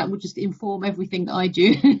 as if that would just inform everything that I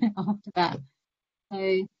do after that.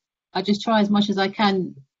 So I just try as much as I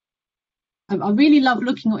can. I really love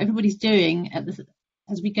looking at what everybody's doing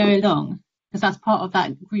as we go along, because that's part of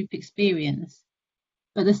that group experience.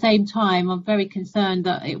 But at the same time, I'm very concerned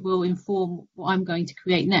that it will inform what I'm going to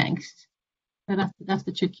create next. So that's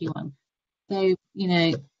the tricky one. So,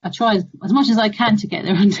 I try as much as I can to get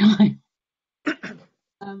there on time.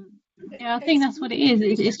 I think that's what it is.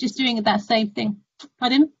 It's just doing that same thing.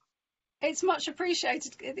 Pardon? It's much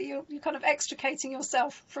appreciated that you're kind of extricating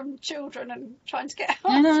yourself from children and trying to get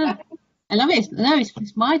out. No. I love it. No,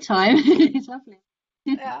 it's my time. It's lovely.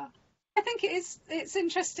 Yeah. I think it's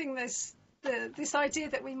interesting, this idea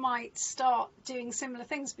that we might start doing similar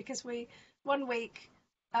things, because one week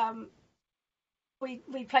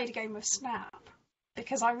we played a game of Snap,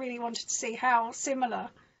 because I really wanted to see how similar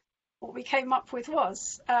what we came up with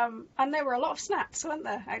was, and there were a lot of snaps, weren't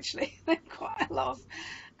there? Actually, quite a lot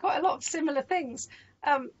of similar things.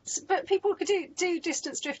 But people could do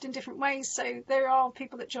distance drift in different ways. So there are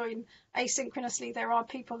people that join asynchronously. There are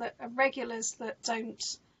people that are regulars that don't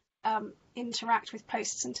interact with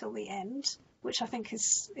posts until the end, which I think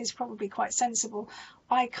is probably quite sensible.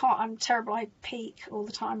 I'm terrible. I peek all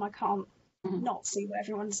the time. I can't not see what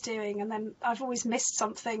everyone's doing, and then I've always missed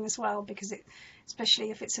something as well, because especially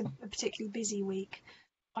if it's a particularly busy week,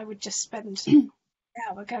 I would just spend an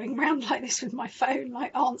hour going around like this with my phone,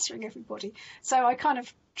 like answering everybody. So I kind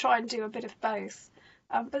of try and do a bit of both.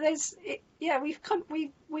 But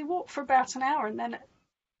we walk for about an hour, and then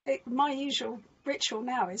my usual ritual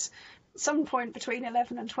now is some point between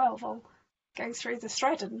 11 and 12 I'll go through the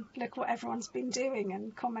thread and look what everyone's been doing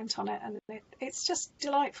and comment on it, and it's just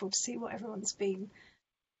delightful to see what everyone's been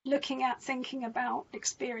looking at, thinking about,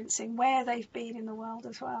 experiencing, where they've been in the world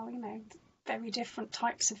as well, very different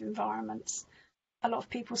types of environments. A lot of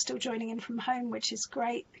people still joining in from home, which is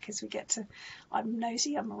great because we get to, I'm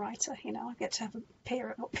nosy, I'm a writer, I get to have a peer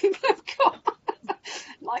at what people have got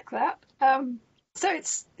like that. So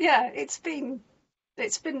it's been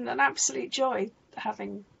an absolute joy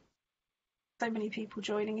having so many people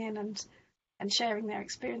joining in and sharing their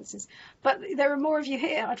experiences. But there are more of you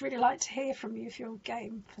here. I'd really like to hear from you if you're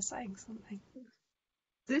game for saying something.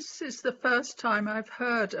 This is the first time I've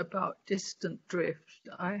heard about distant drift.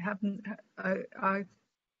 I haven't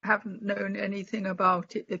known anything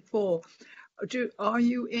about it before. Are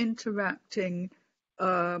you interacting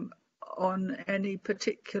on any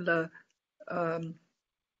particular,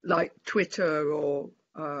 like Twitter or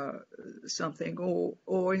something, or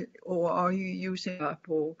are you using an app,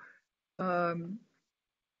 or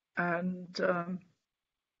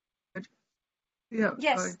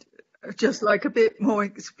Yes. I'd just like a bit more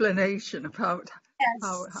explanation about Yes.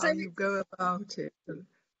 how you go about it.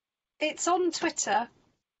 It's on Twitter.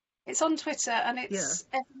 And it's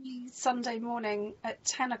every Sunday morning at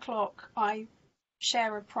 10 o'clock. I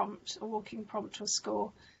share a prompt, a walking prompt or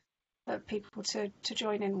score for people to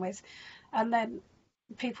join in with, and then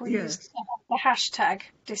people use the hashtag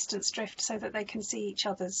distance drift so that they can see each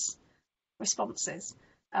other's responses.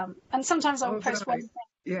 And sometimes I will post one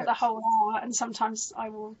thing for the whole hour, and sometimes I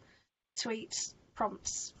will tweet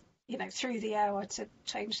prompts, through the hour to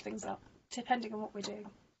change things up, depending on what we're doing.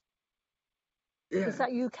 Yeah. Is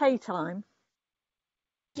that UK time?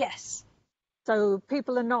 Yes. So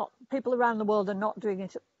people around the world are not doing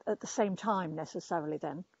it at the same time necessarily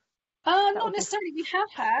then? Not necessarily. We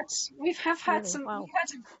have had really? some. Wow.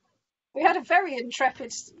 We had a very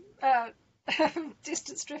intrepid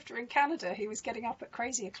distance drifter in Canada who was getting up at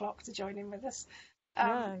crazy o'clock to join in with us.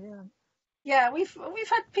 Yeah, we've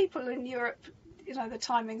had people in Europe. The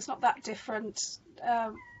timing's not that different.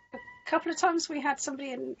 A couple of times we had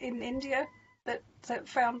somebody in India that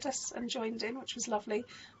found us and joined in, which was lovely.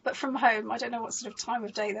 But from home, I don't know what sort of time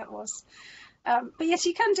of day that was. But yes,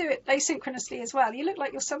 you can do it asynchronously as well. You look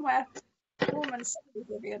like you're somewhere warm and sunny,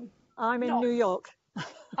 Vivian. I'm in New York.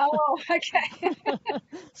 Oh, okay.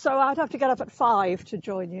 So I'd have to get up at 5 to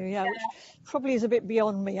join you, which probably is a bit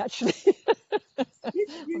beyond me, actually.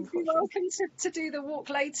 You'd be welcome to do the walk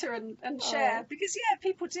later and share, because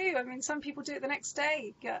people do. I mean, some people do it the next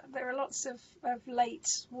day. There are lots of late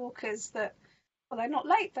walkers that, well, they're not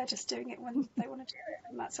late, they're just doing it when they want to do it,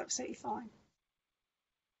 and that's absolutely fine.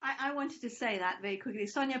 I wanted to say that very quickly.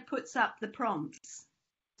 Sonia puts up the prompts.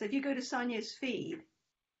 So if you go to Sonia's feed,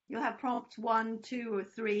 you'll have prompts 1, 2, or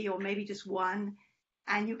 3, or maybe just one,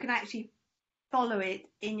 and you can actually follow it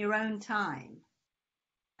in your own time.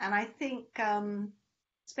 And I think,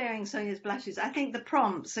 sparing Sonia's blushes, I think the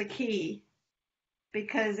prompts are key,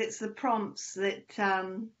 because it's the prompts that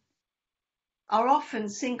are often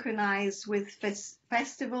synchronized with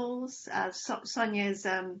festivals. Sonia's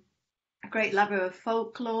a great lover of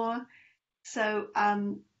folklore, so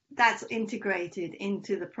that's integrated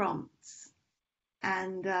into the prompts.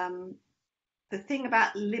 And the thing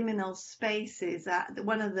about liminal spaces,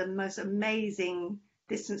 one of the most amazing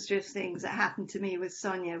distance drift things that happened to me with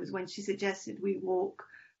Sonia was when she suggested we walk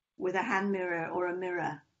with a hand mirror or a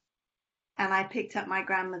mirror. And I picked up my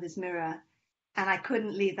grandmother's mirror, and I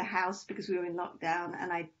couldn't leave the house because we were in lockdown,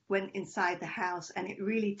 and I went inside the house, and it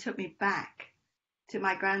really took me back to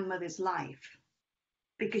my grandmother's life,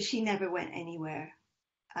 because she never went anywhere.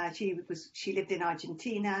 She lived in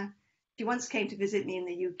Argentina. She once came to visit me in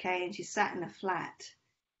the UK, and she sat in a flat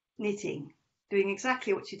knitting, doing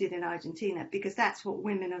exactly what she did in Argentina, because that's what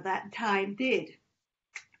women of that time did.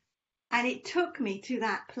 And it took me to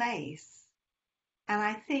that place. And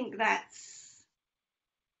I think that's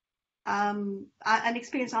an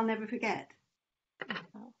experience I'll never forget.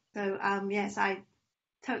 So, yes, I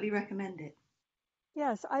totally recommend it.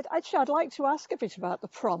 Yes, I'd like to ask a bit about the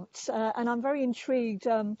prompts, and I'm very intrigued,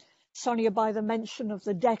 Sonia, by the mention of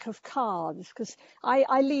the deck of cards, because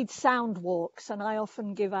I lead sound walks, and I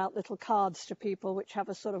often give out little cards to people which have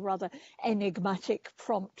a sort of rather enigmatic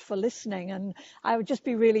prompt for listening, and I would just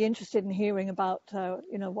be really interested in hearing about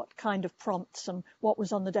what kind of prompts and what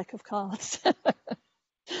was on the deck of cards.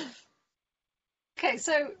 Okay,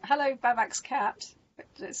 so hello, Babak's cat.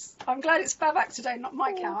 I'm glad it's Babak today, not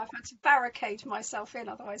my cat. I've had to barricade myself in,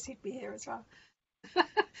 otherwise he'd be here as well.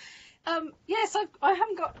 Yes, I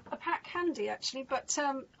haven't got a pack handy actually, but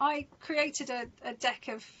I created a deck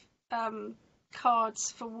of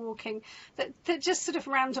cards for walking that just sort of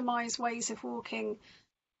randomise ways of walking.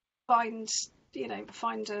 Find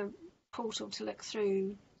a portal to look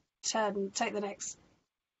through, take the next,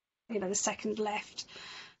 the second left,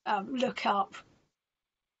 look up,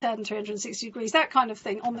 turn 360 degrees, that kind of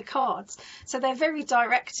thing on the cards. So they're very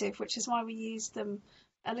directive, which is why we use them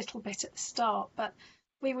a little bit at the start. But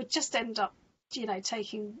we would just end up,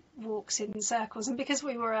 taking walks in circles. And because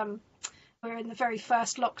we were in the very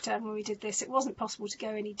first lockdown when we did this, it wasn't possible to go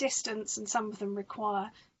any distance, and some of them require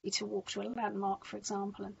you to walk to a landmark, for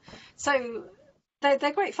example. And so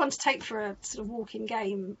they're great fun to take for a sort of walking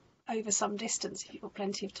game over some distance if you've got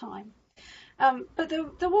plenty of time. But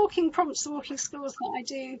the walking prompts, the walking scores that I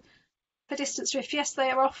do for distance drift, yes, they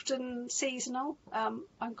are often seasonal.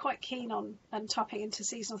 I'm quite keen on tapping into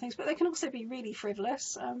seasonal things, but they can also be really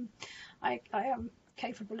frivolous. I am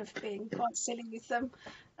capable of being quite silly with them.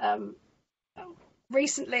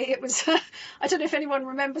 Recently it was I don't know if anyone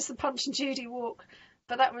remembers the Punch and Judy walk,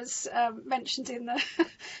 but that was mentioned in the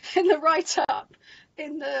in the write-up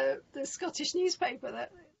in the Scottish newspaper,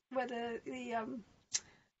 where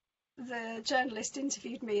the journalist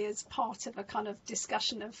interviewed me as part of a kind of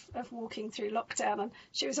discussion of walking through lockdown, and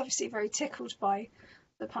she was obviously very tickled by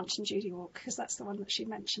the Punch and Judy walk because that's the one that she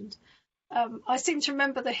mentioned. I seem to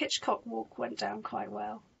remember the Hitchcock walk went down quite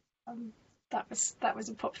well. That was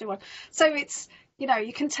a popular one. So it's,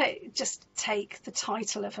 you can take the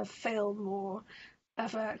title of a film or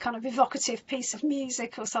of a kind of evocative piece of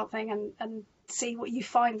music or something and see what you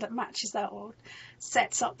find that matches that or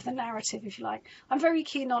sets up the narrative, if you like. I'm very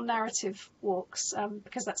keen on narrative walks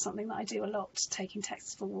because that's something that I do a lot, taking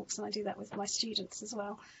texts for walks, and I do that with my students as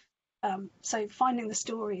well. So finding the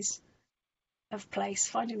stories of place,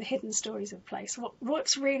 finding the hidden stories of place,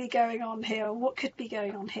 what's really going on here, or what could be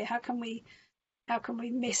going on here, how can we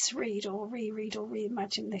misread or reread or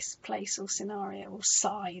reimagine this place or scenario or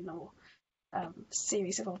sign or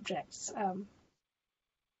series of objects.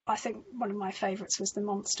 I think one of my favourites was the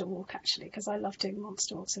monster walk, actually, because I love doing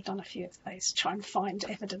monster walks. I've done a few of those, try and find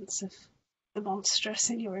evidence of the monstrous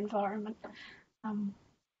in your environment.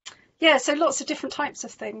 So lots of different types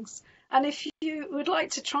of things. And if you would like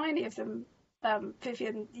to try any of them,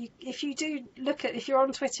 Vivian, if you're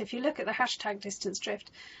on Twitter, if you look at the hashtag distance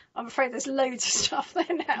drift, I'm afraid there's loads of stuff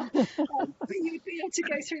there now. But you would be able to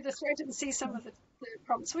go through the thread and see some of the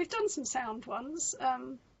prompts. We've done some sound ones.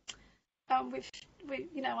 I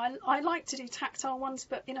like to do tactile ones,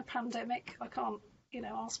 but in a pandemic, I can't,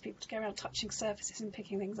 ask people to go around touching surfaces and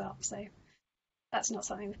picking things up. So that's not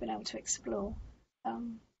something we've been able to explore.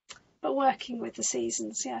 But working with the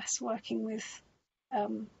seasons, yes, working with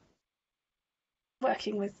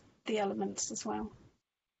the elements as well.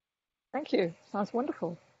 Thank you. Sounds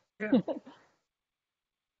wonderful. Yeah.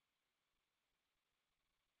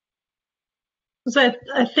 So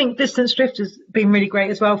I think Distance Drift has been really great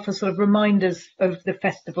as well for sort of reminders of the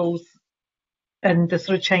festivals and the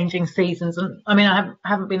sort of changing seasons. And I mean, I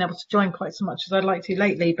haven't been able to join quite so much as I'd like to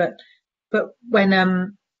lately, but when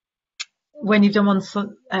you've done one,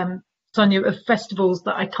 Sonia, of festivals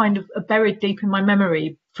that I kind of are buried deep in my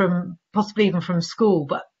memory from possibly even from school,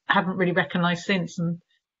 but haven't really recognised since,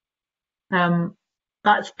 and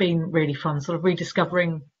that's been really fun, sort of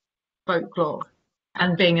rediscovering folklore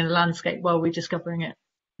and being in the landscape while rediscovering it,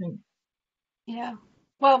 I think. Yeah.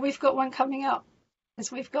 Well, we've got one coming up, as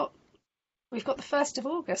we've got the 1st of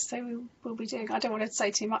August, so we will be doing, I don't want to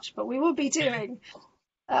say too much, but we will be doing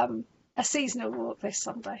a seasonal walk this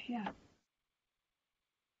Sunday. Yeah.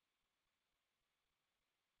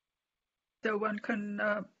 So one can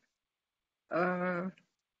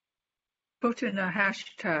put in a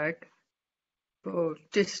hashtag for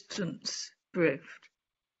distance drift.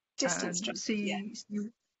 Distance drift. See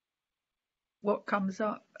what comes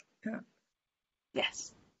up. Yeah.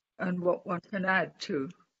 Yes. And what one can add to.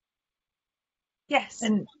 Yes.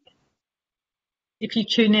 And if you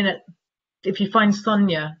tune in if you find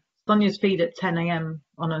Sonia's feed at 10 a.m.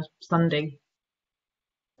 on a Sunday,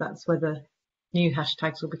 that's where the new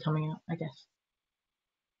hashtags will be coming out, I guess.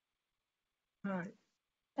 Right.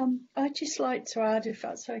 I'd just like to add, if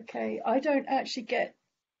that's okay, I didn't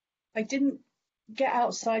get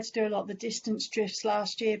outside to do a lot of the distance drifts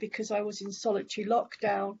last year because I was in solitary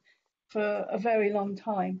lockdown for a very long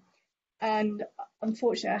time. And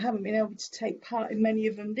unfortunately, I haven't been able to take part in many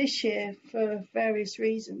of them this year for various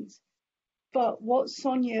reasons. But what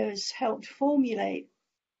Sonia has helped formulate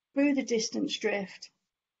through the distance drift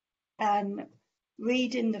and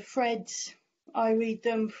reading the threads, I read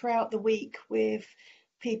them throughout the week with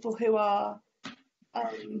people who are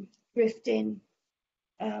drifting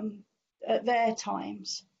at their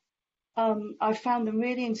times. I found them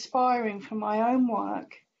really inspiring for my own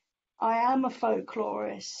work. I am a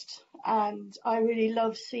folklorist, and I really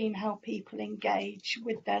love seeing how people engage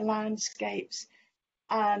with their landscapes.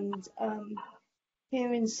 And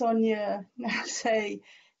hearing Sonia now say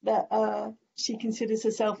that she considers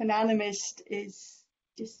herself an animist is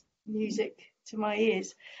just music to my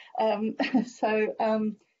ears.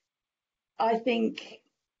 I think,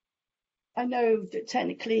 I know that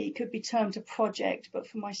technically it could be termed a project, but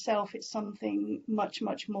for myself it's something much,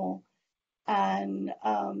 much more. And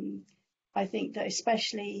I think that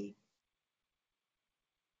especially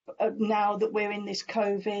now that we're in this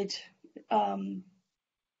COVID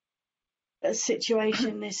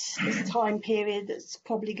situation, this time period that's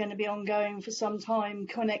probably going to be ongoing for some time,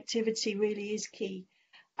 connectivity really is key.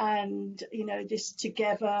 And, you know, this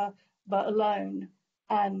together but alone,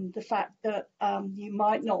 and the fact that you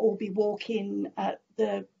might not all be walking at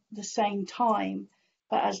the same time,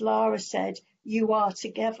 but as Lara said, you are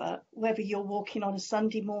together, whether you're walking on a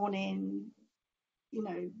Sunday morning, you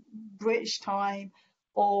know, British time,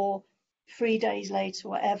 or 3 days later,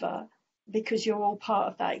 whatever, because you're all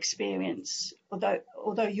part of that experience.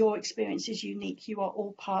 Although your experience is unique, you are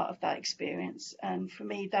all part of that experience. And for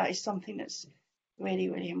me, that is something that's really,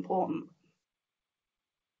 really important.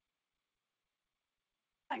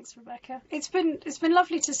 Thanks, Rebecca. It's been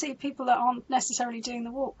lovely to see people that aren't necessarily doing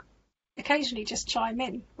the walk occasionally just chime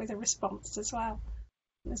in with a response as well.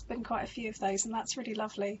 There's been quite a few of those, and that's really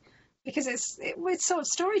lovely, because we're sort of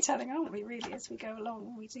storytelling, aren't we, really, as we go along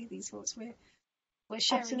when we do these walks. We're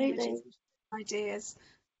sharing Absolutely. images, ideas,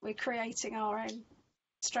 we're creating our own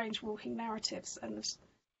strange walking narratives, and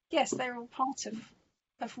yes, they're all part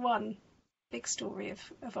of one big story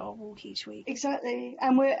of our walk each week. Exactly.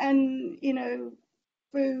 And you know,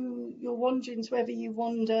 through your wanderings, whether you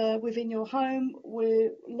wander within your home,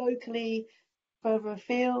 we're locally, further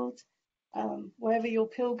afield, wherever your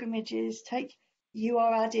pilgrimages take, you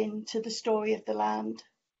are adding to the story of the land,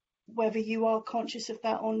 whether you are conscious of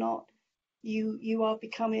that or not. You are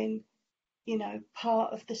becoming, you know,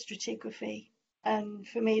 part of the stratigraphy. And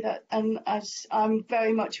for me, and as I'm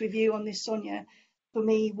very much with you on this, Sonia, for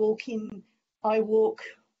me, I walk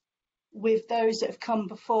with those that have come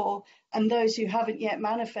before, and those who haven't yet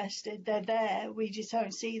manifested, they're there, we just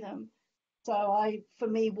don't see them. So for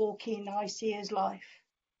me, walking, I see as life,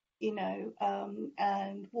 you know,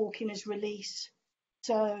 and walking as release.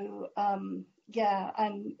 So yeah,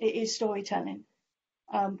 and it is storytelling.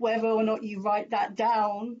 Whether or not you write that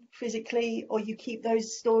down physically, or you keep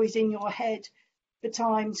those stories in your head for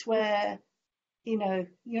times where, you know,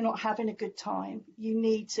 you're not having a good time, you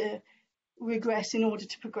need to regress in order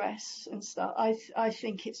to progress and stuff. I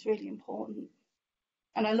think it's really important,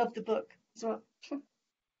 and I love the book as well.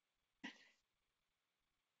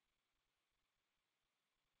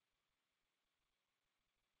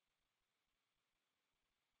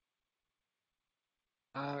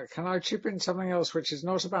 Can I chip in something else, which is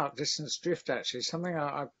not about distance drift, actually, something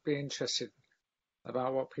I'd be interested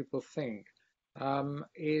about what people think,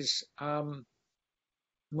 is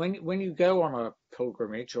when you go on a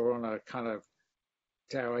pilgrimage or on a kind of,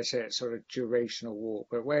 dare I say it, sort of durational walk,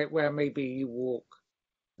 but where maybe you walk,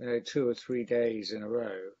 you know, 2 or 3 days in a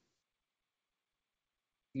row,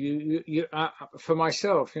 you for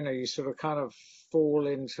myself, you know, you sort of kind of fall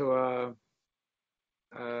into a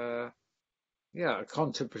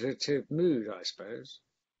contemplative mood, I suppose.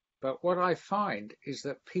 But what I find is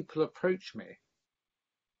that people approach me,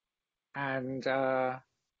 and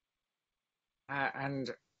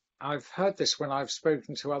I've heard this when I've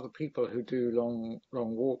spoken to other people who do long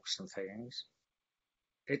walks and things.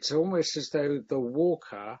 It's almost as though the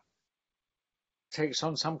walker takes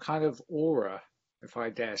on some kind of aura, if I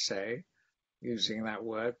dare say, using that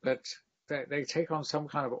word, but they take on some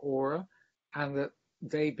kind of aura, and that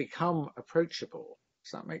they become approachable.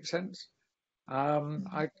 Does that make sense?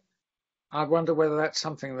 I wonder whether that's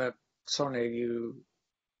something that, Sonia,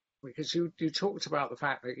 because you talked about the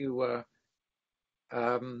fact that you were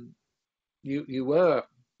you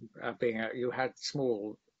had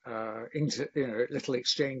small little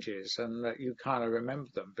exchanges, and that you kind of remember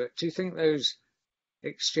them. But do you think those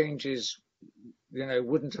exchanges, you know,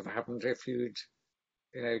 wouldn't have happened if you'd,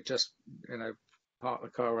 you know, just, you know, parked the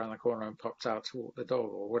car around the corner and popped out to walk the dog,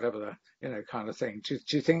 or whatever the, you know, kind of thing? Do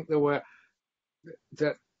you think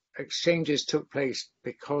that exchanges took place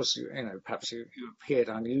because you know, perhaps you appeared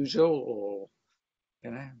unusual, or,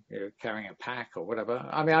 you know, you're carrying a pack or whatever?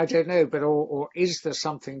 I mean, I don't know, but or is there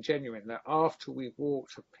something genuine that after we've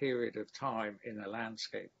walked a period of time in a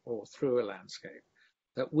landscape or through a landscape,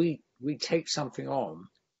 that we take something on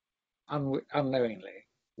unknowingly,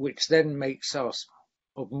 which then makes us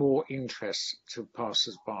of more interest to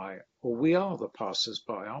passers-by, or we are the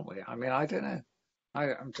passers-by, aren't we? I mean, I don't know.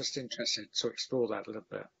 I'm just interested to explore that a little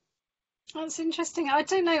bit. That's interesting. I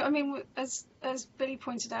don't know. I mean, as Billy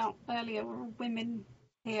pointed out earlier, we're all women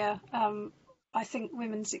here. I think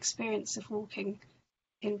women's experience of walking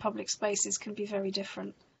in public spaces can be very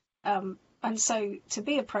different. And so to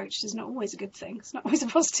be approached is not always a good thing. It's not always a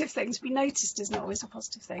positive thing. To be noticed is not always a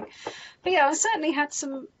positive thing. But yeah, I certainly had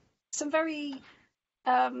some very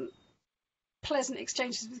pleasant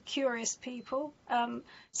exchanges with curious people.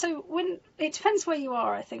 So when it depends where you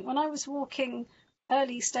are, I think. When I was walking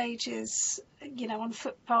early stages, on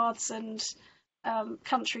footpaths and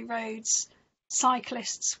country roads,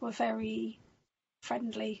 cyclists were very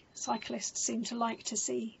friendly. Cyclists seemed to like to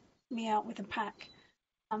see me out with a pack.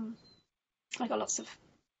 I got lots of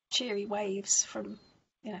cheery waves from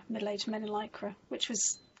middle-aged men in lycra, which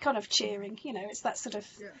was kind of cheering. It's that sort of.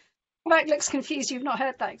 Yeah. Babak looks confused. You've not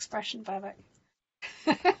heard that expression, Babak?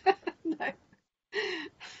 No.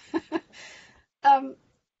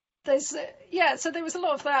 So there was a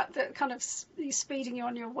lot of that kind of speeding you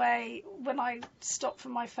on your way. When I stopped for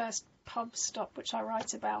my first pub stop, which I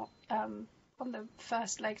write about on the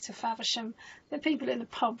first leg to Faversham, the people in the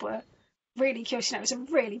pub were really curious. It was a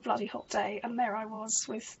really bloody hot day, and there I was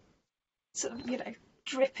with sort of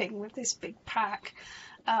dripping with this big pack.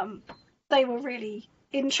 They were really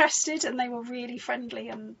interested, and they were really friendly,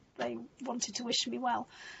 and they wanted to wish me well.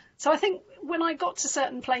 So I think when I got to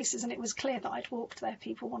certain places and it was clear that I'd walked there,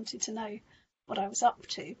 people wanted to know what I was up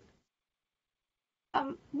to.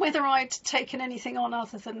 Whether I'd taken anything on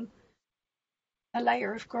other than a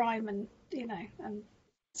layer of grime and and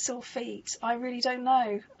sore feet, I really don't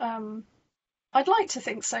know. I'd like to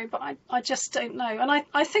think so, but I just don't know. And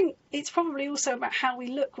I think it's probably also about how we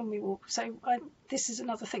look when we walk. So this is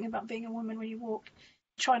another thing about being a woman when you walk.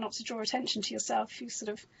 Try not to draw attention to yourself.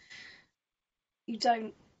 You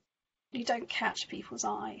don't catch people's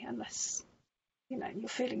eye unless you're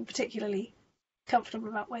feeling particularly comfortable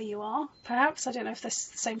about where you are. Perhaps, I don't know if that's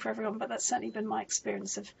the same for everyone, but that's certainly been my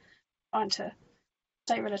experience of trying to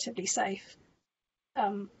stay relatively safe.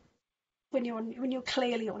 When you're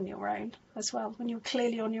clearly on your own as well, when you're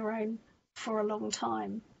clearly on your own for a long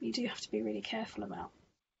time, you do have to be really careful about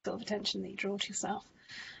the sort of attention that you draw to yourself.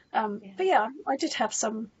 But yeah, I did have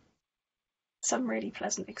some really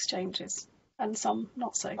pleasant exchanges and some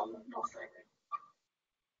not so.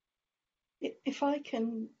 If I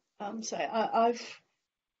can say,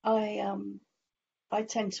 I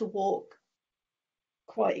tend to walk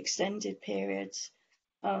quite extended periods.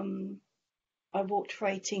 I walked for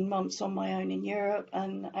 18 months on my own in Europe,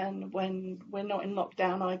 and when we're not in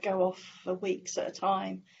lockdown, I go off for weeks at a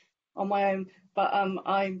time on my own. But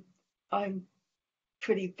I'm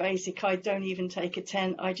pretty basic. I don't even take a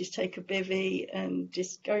tent. I just take a bivvy and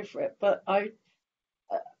just go for it. But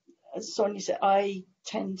as Sonia said, I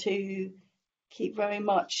tend to keep very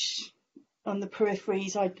much on the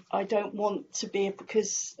peripheries. I don't want to be,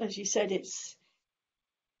 because as you said, it's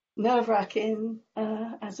nerve-wracking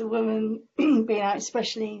as a woman being out,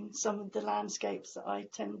 especially in some of the landscapes that I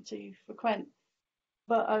tend to frequent.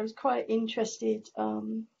 But I was quite interested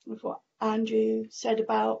with what Andrew said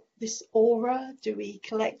about this aura. Do we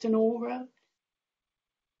collect an aura?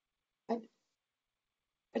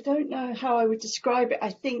 I don't know how I would describe it.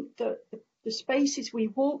 I think that the spaces we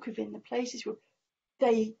walk within, the places where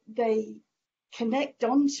they connect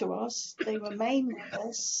onto us, they remain with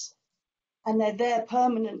us, and they're there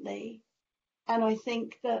permanently. And I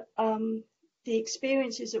think that the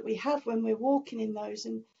experiences that we have when we're walking in those,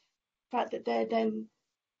 and the fact that they're then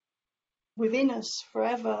within us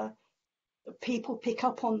forever, people pick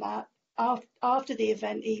up on that after the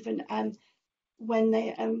event even, and when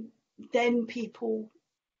they then people,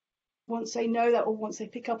 once they know that, or once they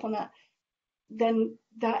pick up on that, then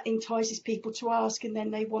that entices people to ask, and then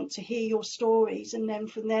they want to hear your stories, and then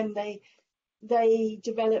from them they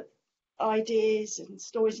develop ideas and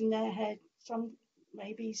stories in their head. Some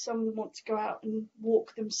want to go out and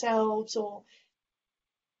walk themselves, or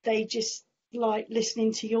they just like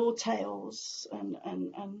listening to your tales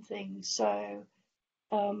and things. So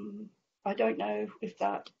I don't know if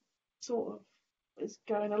that sort of is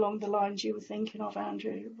going along the lines you were thinking of,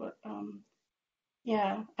 Andrew, but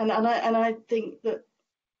yeah, and I think that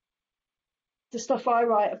the stuff I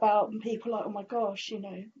write about, and people are like, oh my gosh,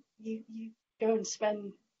 you go and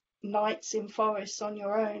spend nights in forests on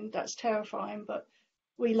your own, that's terrifying, but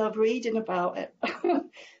we love reading about it.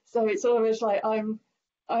 So it's always like I'm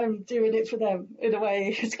doing it for them in a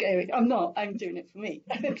way. Scary. I'm doing it for me.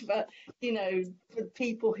 But for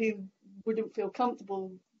people who wouldn't feel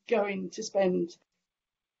comfortable going to spend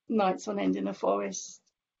nights on end in a forest,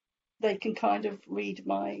 they can kind of read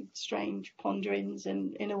my strange ponderings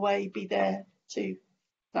and in a way be there too.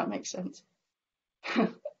 That makes sense.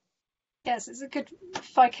 Yes, it's a good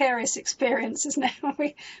vicarious experience, isn't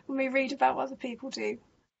it? When we read about what other people do.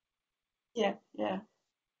 Yeah.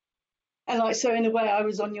 And like, so in a way,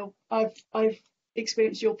 I've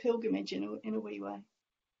experienced your pilgrimage in a wee way.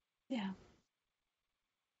 Yeah.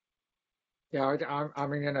 Yeah, I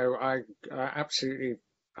mean, I absolutely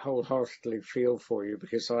wholeheartedly feel for you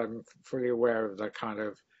because I'm fully aware of the kind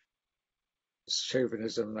of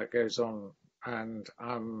chauvinism that goes on, and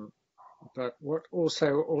but what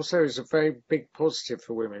also is a very big positive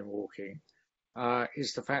for women walking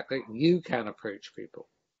is the fact that you can approach people,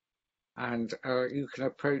 and you can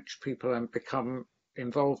approach people and become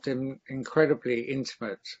involved in incredibly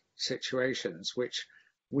intimate situations which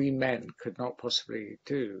we men could not possibly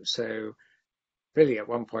do. So Billy at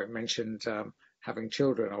one point mentioned having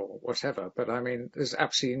children or whatever, but I mean, there's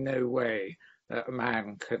absolutely no way that a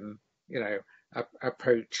man can,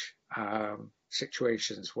 approach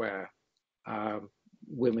situations where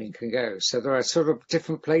women can go. So there are sort of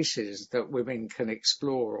different places that women can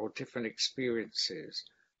explore, or different experiences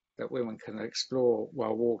that women can explore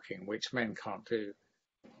while walking, which men can't do.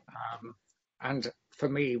 And for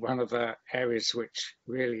me, one of the areas which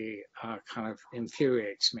really kind of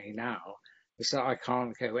infuriates me now is that I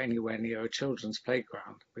can't go anywhere near a children's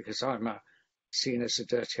playground because I'm seen as a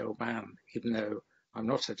dirty old man, even though I'm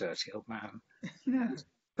not a dirty old man. Yeah.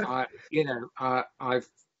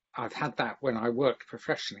 I've had that when I worked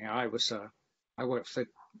professionally. I worked for the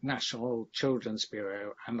National Children's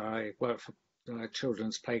Bureau, and I worked for the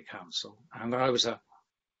Children's Play Council, and I was a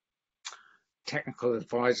technical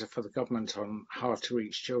advisor for the government on hard to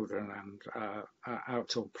reach children and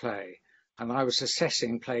outdoor play. And I was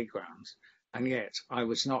assessing playgrounds, and yet I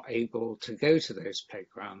was not able to go to those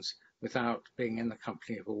playgrounds without being in the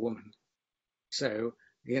company of a woman. So,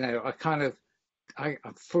 I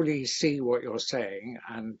fully see what you're saying,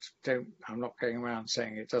 and I'm not going around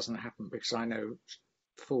saying it doesn't happen, because I know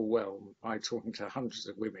full well by talking to hundreds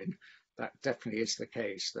of women that definitely is the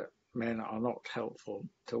case, that men are not helpful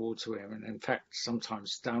towards women, in fact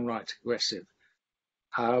sometimes downright aggressive.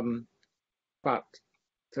 But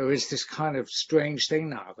there is this kind of strange thing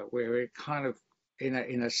now that we're kind of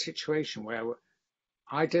in a situation where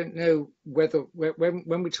I don't know whether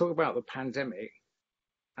when we talk about the pandemic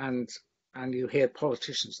and you hear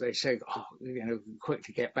politicians, they say,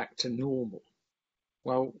 quickly get back to normal.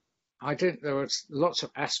 Well, there was lots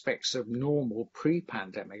of aspects of normal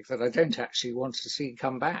pre-pandemic that I don't actually want to see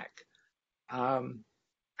come back. And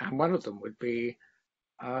one of them would be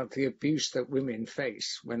the abuse that women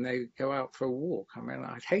face when they go out for a walk. I mean,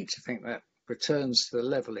 I'd hate to think that returns to the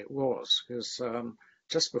level it was, because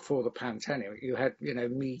just before the pandemic, you had,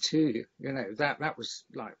 Me Too, that was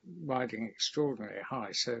like riding extraordinarily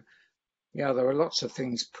high. So, yeah, there were lots of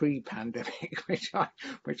things pre-pandemic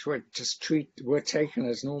which were taken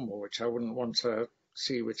as normal, which I wouldn't want to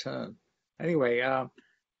see return. Anyway,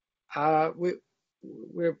 we've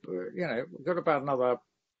got about another.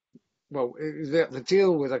 Well, the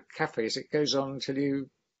deal with a cafe is it goes on until you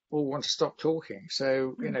all want to stop talking.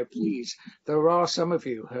 So, please, there are some of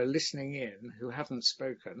you who are listening in who haven't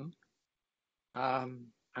spoken,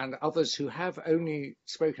 and others who have only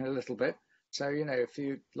spoken a little bit. So, if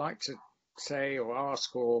you'd like to say or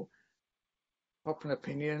ask or pop an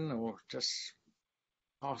opinion or just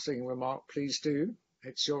passing remark, please do.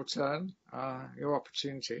 It's your turn, your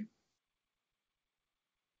opportunity.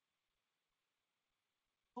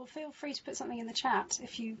 Well, feel free to put something in the chat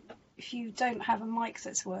if you don't have a mic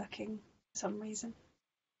that's working for some reason.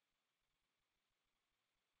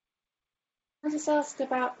 I'll just ask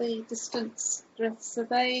about the distance drifts. Are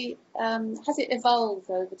they has it evolved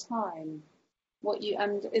over time?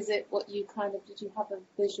 Is it what you did you have a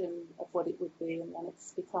vision of what it would be, and then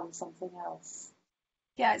it's become something else?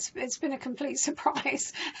 Yeah, it's been a complete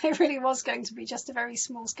surprise. It really was going to be just a very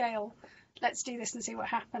small scale. Let's do this and see what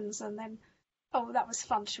happens, and then, oh, that was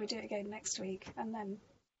fun. Should we do it again next week? And then,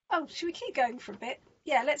 oh, should we keep going for a bit?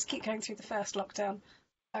 Yeah, let's keep going through the first lockdown.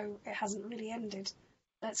 Oh, it hasn't really ended.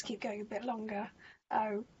 Let's keep going a bit longer.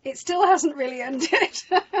 Oh, it still hasn't really ended.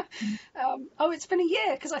 Oh, it's been a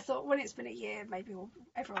year, because I thought when it's been a year, maybe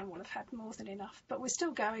everyone will have had more than enough. But we're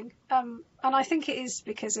still going. And I think it is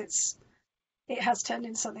because it has turned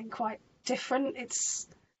into something quite different. It's,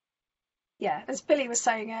 yeah, as Billy was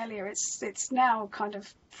saying earlier, it's now kind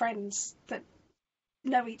of friends that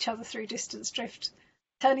know each other through distance drift,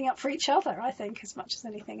 turning up for each other, I think, as much as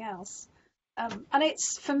anything else. And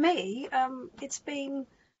it's, for me, it's been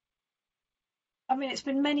I mean, it's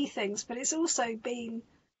been many things, but it's also been,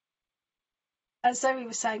 as Zoe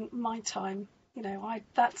was saying, my time. You know,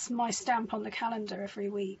 that's my stamp on the calendar every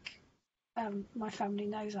week. My family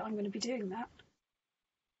knows that I'm going to be doing that.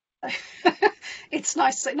 It's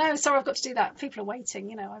nice to say, no, sorry, I've got to do that. People are waiting,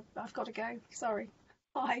 you know, I've got to go. Sorry.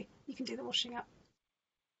 Bye. You can do the washing up.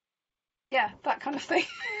 Yeah, that kind of thing.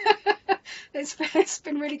 It's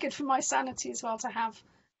been really good for my sanity as well to have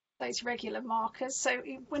those regular markers. So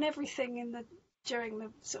when everything during the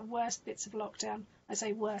sort of worst bits of lockdown, I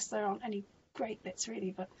say worst, there aren't any great bits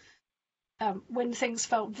really, but when things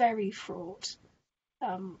felt very fraught,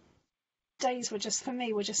 days were just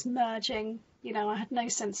merging. You know, I had no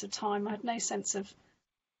sense of time. I had no sense of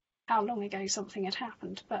how long ago something had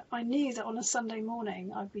happened, but I knew that on a Sunday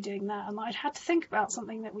morning I'd be doing that, and I'd had to think about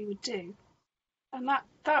something that we would do, and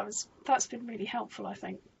that's been really helpful. I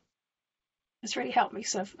think it's really helped me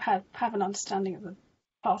sort of have an understanding of the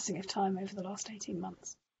passing of time over the last 18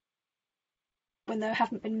 months, when there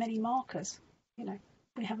haven't been many markers. You know,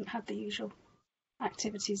 we haven't had the usual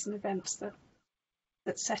activities and events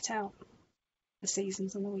that set out the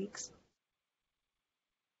seasons and the weeks.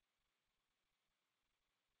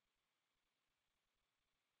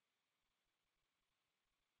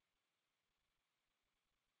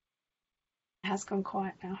 It has gone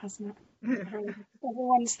quiet now, hasn't it?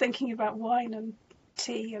 Everyone's thinking about wine and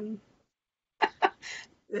tea and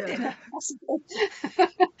dinner, possibly.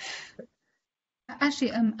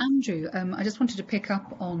 Actually, Andrew, I just wanted to pick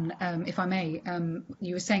up on, if I may,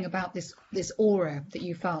 you were saying about this aura that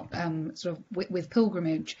you felt sort of with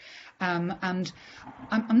pilgrimage, and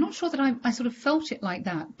I'm not sure that I sort of felt it like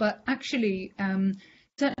that, but actually,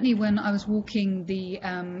 certainly when I was walking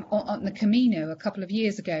on the Camino a couple of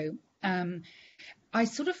years ago, I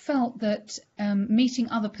sort of felt that meeting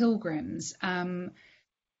other pilgrims,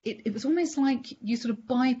 it was almost like you sort of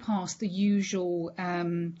bypass the usual.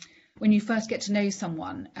 When you first get to know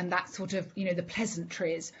someone and that sort of, you know, the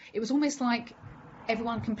pleasantries, it was almost like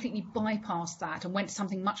everyone completely bypassed that and went to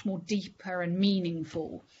something much more deeper and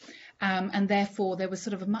meaningful. And therefore there was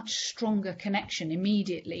sort of a much stronger connection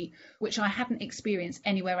immediately, which I hadn't experienced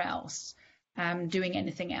anywhere else, doing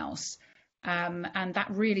anything else. And that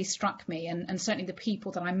really struck me. And certainly the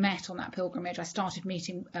people that I met on that pilgrimage, I started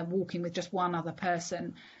walking with just one other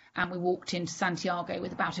person, and we walked into Santiago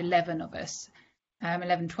with about 11 of us.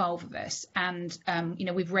 12 of us, and you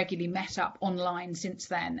know, we've regularly met up online since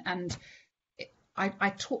then, and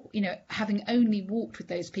I talk, you know, having only walked with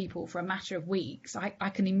those people for a matter of weeks,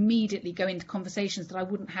 I can immediately go into conversations that I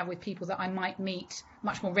wouldn't have with people that I might meet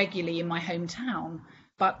much more regularly in my hometown.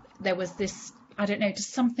 But there was this, I don't know,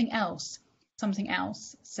 just something else. So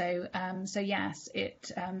yes,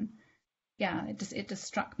 it just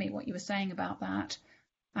struck me what you were saying about that.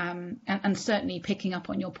 And certainly picking up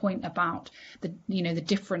on your point about the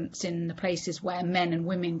difference in the places where men and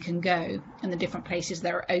women can go and the different places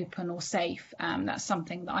that are open or safe. That's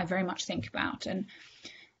something that I very much think about, and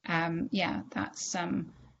that's a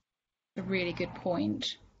really good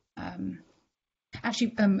point.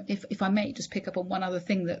 Actually, if I may just pick up on one other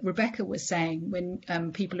thing that Rebecca was saying, when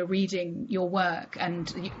people are reading your work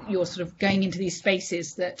and you're sort of going into these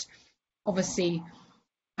spaces that obviously,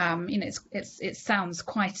 you know, it sounds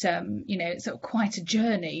quite, you know, sort of quite a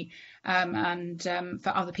journey, and for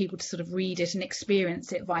other people to sort of read it and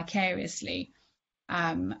experience it vicariously,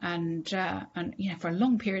 and you know, for a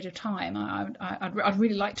long period of time. I'd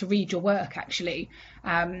really like to read your work, actually.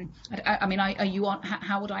 I mean, are you on?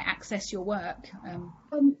 How would I access your work? I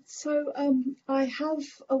have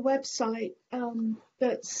a website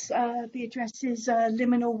that's the address is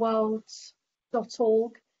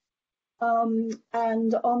liminalworlds.org.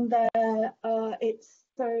 And on there,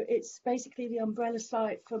 it's basically the umbrella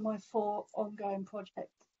site for my 4 ongoing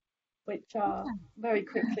projects, which are very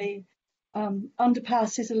quickly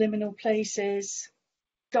underpasses, liminal places,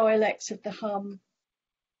 dialects of the hum,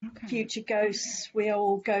 future ghosts, we are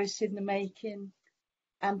all ghosts in the making,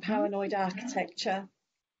 and paranoid architecture,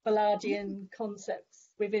 Ballardian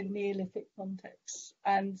concepts within Neolithic contexts.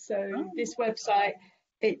 And so this website,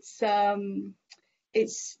 there's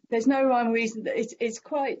no rhyme or reason that it's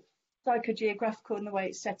quite psychogeographical in the way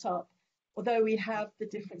it's set up. Although we have the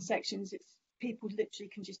different sections, people literally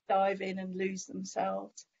can just dive in and lose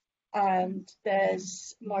themselves. And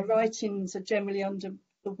there's my writings are generally under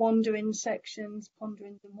the wandering sections,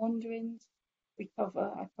 ponderings and wanderings. I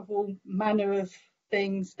cover all manner of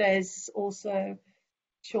things. There's also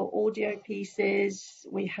short audio pieces.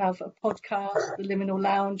 We have a podcast, the Liminal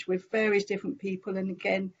Lounge, with various different people, and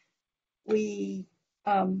again, we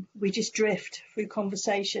just drift through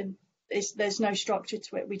conversation. There's no structure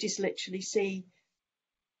to it. We just literally see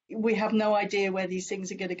we have no idea where these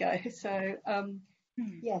things are going to go. So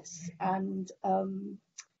yes, and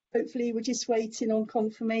hopefully we're just waiting on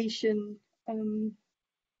confirmation. I'm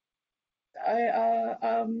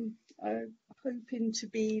hoping to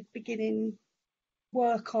be beginning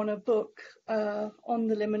work on a book on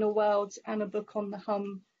the liminal worlds and a book on the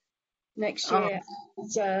hum next year.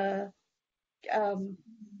 And,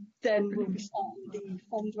 then we'll be starting the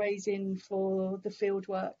fundraising for the field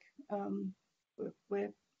work. I'm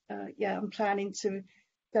planning to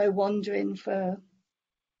go wandering for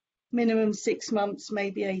minimum 6 months,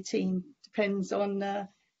 maybe 18, depends on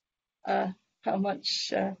how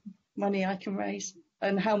much money I can raise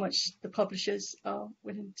and how much the publishers are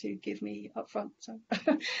willing to give me up front. So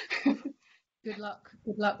good luck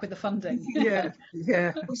with the funding. Yeah.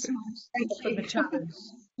 Thanks for the challenge.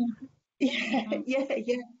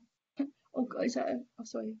 Yeah. Oh God, is that?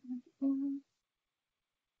 Sorry.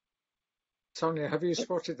 Sonia, have you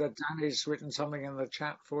spotted that Danny's written something in the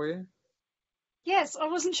chat for you? Yes, I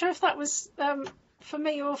wasn't sure if that was for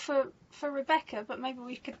me or for Rebecca, but maybe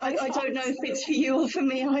we could. I don't know if it's for you or for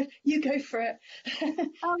me. You go for it.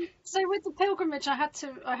 So with the pilgrimage, I had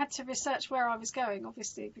to research where I was going,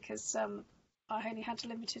 obviously, because I only had a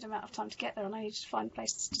limited amount of time to get there, and I needed to find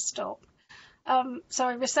places to stop. So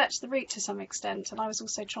I researched the route to some extent, and I was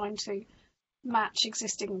also trying to match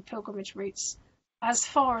existing pilgrimage routes as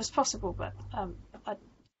far as possible. But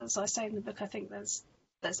as I say in the book, I think there's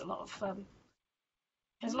a lot of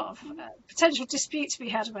potential dispute to be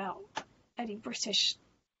had about any British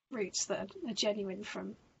routes that are genuine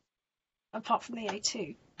apart from the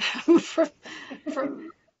A2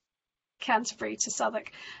 from Canterbury to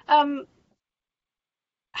Southwark.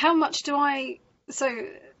 How much do I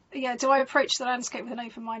approach the landscape with an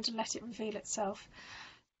open mind and let it reveal itself?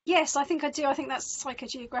 Yes, I think I do. I think that's the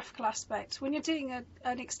psychogeographical aspect. When you're doing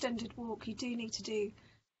an extended walk, you do need to do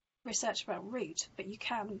research about route, but you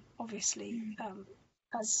can obviously,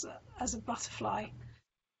 as a butterfly,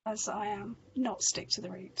 as I am, not stick to the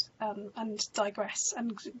route and digress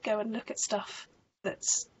and go and look at stuff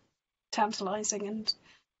that's tantalising and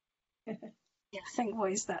think,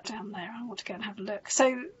 what is that down there? I want to go and have a look.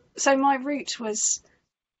 So my route was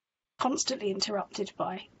constantly interrupted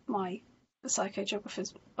by my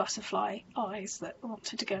psychogeographer's butterfly eyes that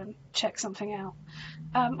wanted to go and check something out.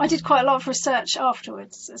 I did quite a lot of research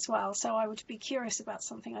afterwards as well, so I would be curious about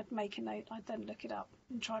something, I'd make a note, I'd then look it up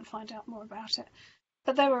and try and find out more about it.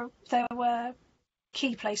 But there were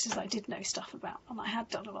key places that I did know stuff about, and I had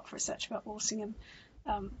done a lot of research about Walsingham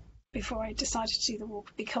before I decided to do the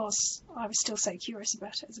walk, because I was still so curious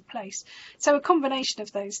about it as a place. So a combination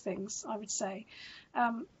of those things, I would say.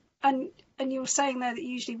 And you were saying there that you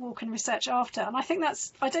usually walk and research after, and I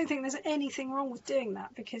don't think there's anything wrong with doing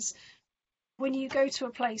that, because when you go to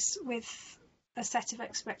a place with a set of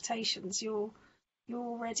expectations, you're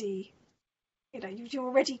already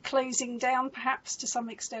closing down, perhaps to some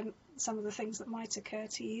extent, some of the things that might occur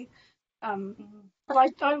to you. But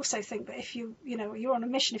I also think that if you're on a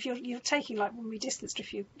mission, if you're taking, like when we distance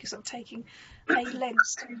drift, you're sort of taking a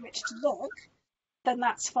lens through which to look, then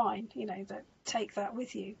that's fine. Take that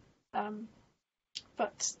with you.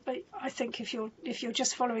 But I think if you're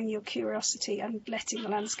just following your curiosity and letting the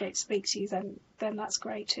landscape speak to you, then that's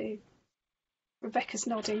great too. Rebecca's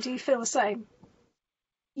nodding. Do you feel the same?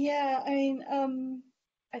 Yeah, I mean,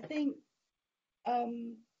 I think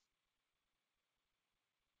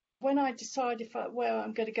when I decide where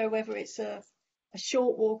I'm going to go, whether it's a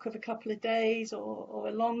short walk of a couple of days or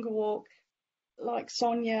a longer walk, like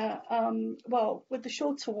Sonia, well, with the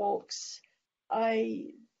shorter walks,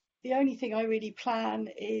 the only thing I really plan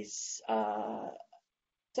is,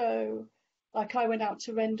 so like I went out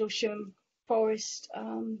to Rendlesham Forest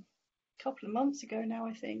a couple of months ago now,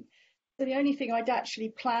 I think. So the only thing I'd actually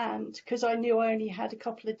planned, because I knew I only had a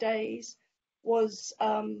couple of days, was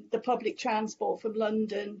the public transport from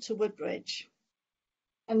London to Woodbridge.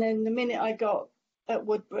 And then the minute I got at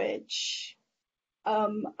Woodbridge,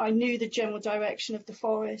 I knew the general direction of the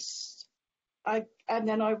forest. And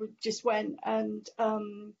then I just went and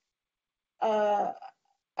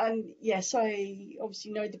yes, I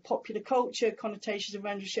obviously know the popular culture connotations of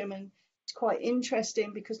Rendlesham, and it's quite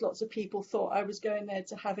interesting because lots of people thought I was going there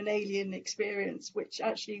to have an alien experience, which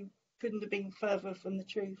actually couldn't have been further from the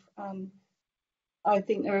truth. I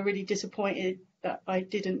think they were really disappointed that I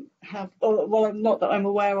didn't have, well, not that I'm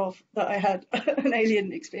aware of, that I had an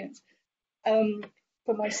alien experience.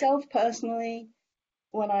 For myself personally,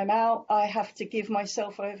 when I'm out, I have to give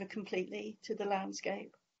myself over completely to the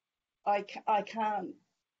landscape. I can't.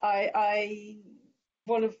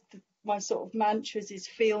 One of my sort of mantras is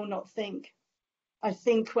feel, not think. I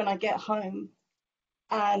think when I get home,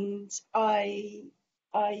 and I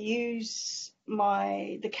use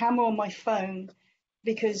the camera on my phone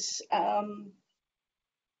because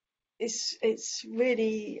it's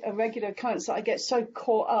really a regular occurrence that I get so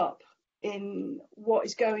caught up in what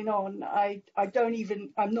is going on.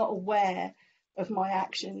 I'm not aware of my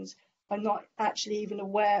actions. I'm not actually even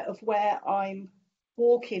aware of where I'm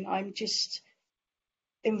walking. I'm just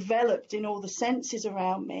enveloped in all the senses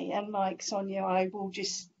around me. And like Sonia, I will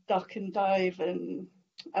just duck and dive. And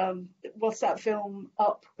what's that film,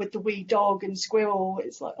 Up, with the wee dog and squirrel?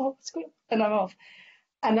 It's like, oh, squirrel, and I'm off.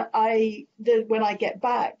 And when I get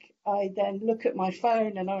back, I then look at my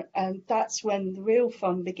phone, and that's when the real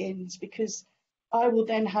fun begins, because I will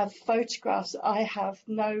then have photographs I have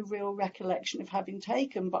no real recollection of having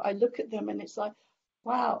taken, but I look at them and it's like,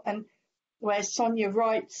 wow. And where Sonia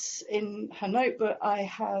writes in her notebook, I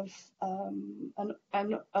have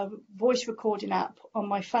a voice recording app on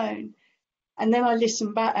my phone, and then I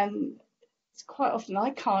listen back, and it's quite often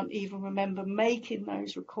I can't even remember making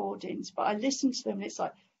those recordings, but I listen to them and it's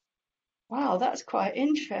like, wow, that's quite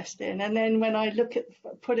interesting. And then when I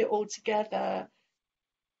put it all together,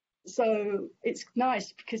 so it's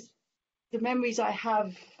nice because the memories I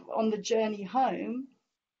have on the journey home,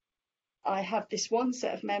 I have this one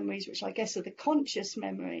set of memories, which I guess are the conscious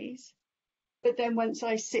memories. But then once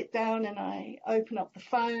I sit down and I open up the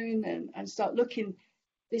phone and start looking,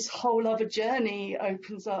 this whole other journey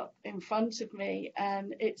opens up in front of me.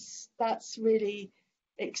 And that's really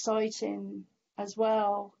exciting as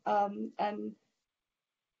well. And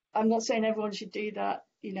I'm not saying everyone should do that,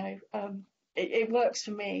 it works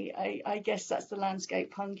for me. I guess that's the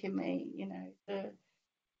landscape punk in me, the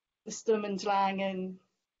stum and dlang and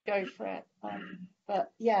go for it.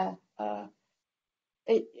 But yeah,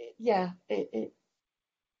 it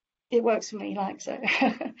works for me, like so.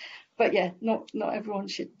 But yeah, not everyone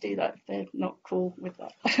should do that if they're not cool with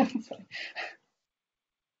that. So.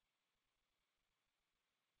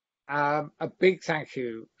 A big thank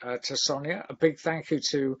you to Sonia. A big thank you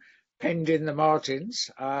to Penned in the Margins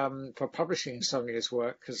for publishing Sonia's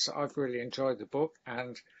work, because I've really enjoyed the book.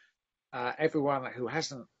 And everyone who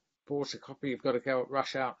hasn't bought a copy, you've got to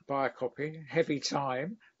rush out and buy a copy. Heavy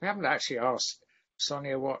time. We haven't actually asked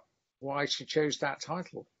Sonia why she chose that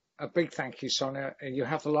title. A big thank you, Sonia. You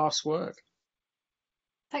have the last word.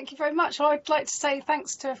 Thank you very much. I'd like to say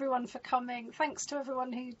thanks to everyone for coming. Thanks to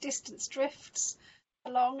everyone who distance drifts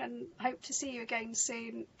along, and hope to see you again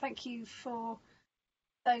soon. Thank you for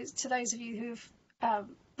those of you who've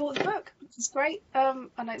bought the book, which is great. I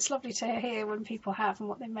know it's lovely to hear when people have and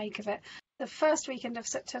what they make of it. The first weekend of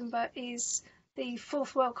September is the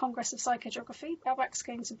 4th World Congress of Psychogeography. Babak's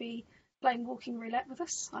going to be playing walking roulette with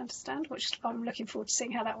us, I understand, which I'm looking forward to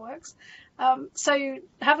seeing how that works. So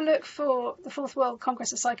have a look for the 4th World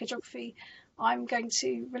Congress of Psychogeography. I'm going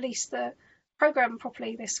to release the programme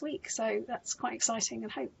properly this week, so that's quite exciting,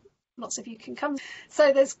 and hope lots of you can come.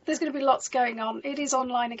 So there's going to be lots going on. It is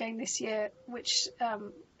online again this year, which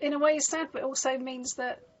in a way is sad, but also means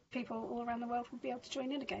that people all around the world will be able to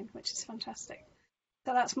join in again, which is fantastic.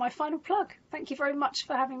 So that's my final plug. Thank you very much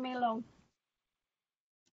for having me along.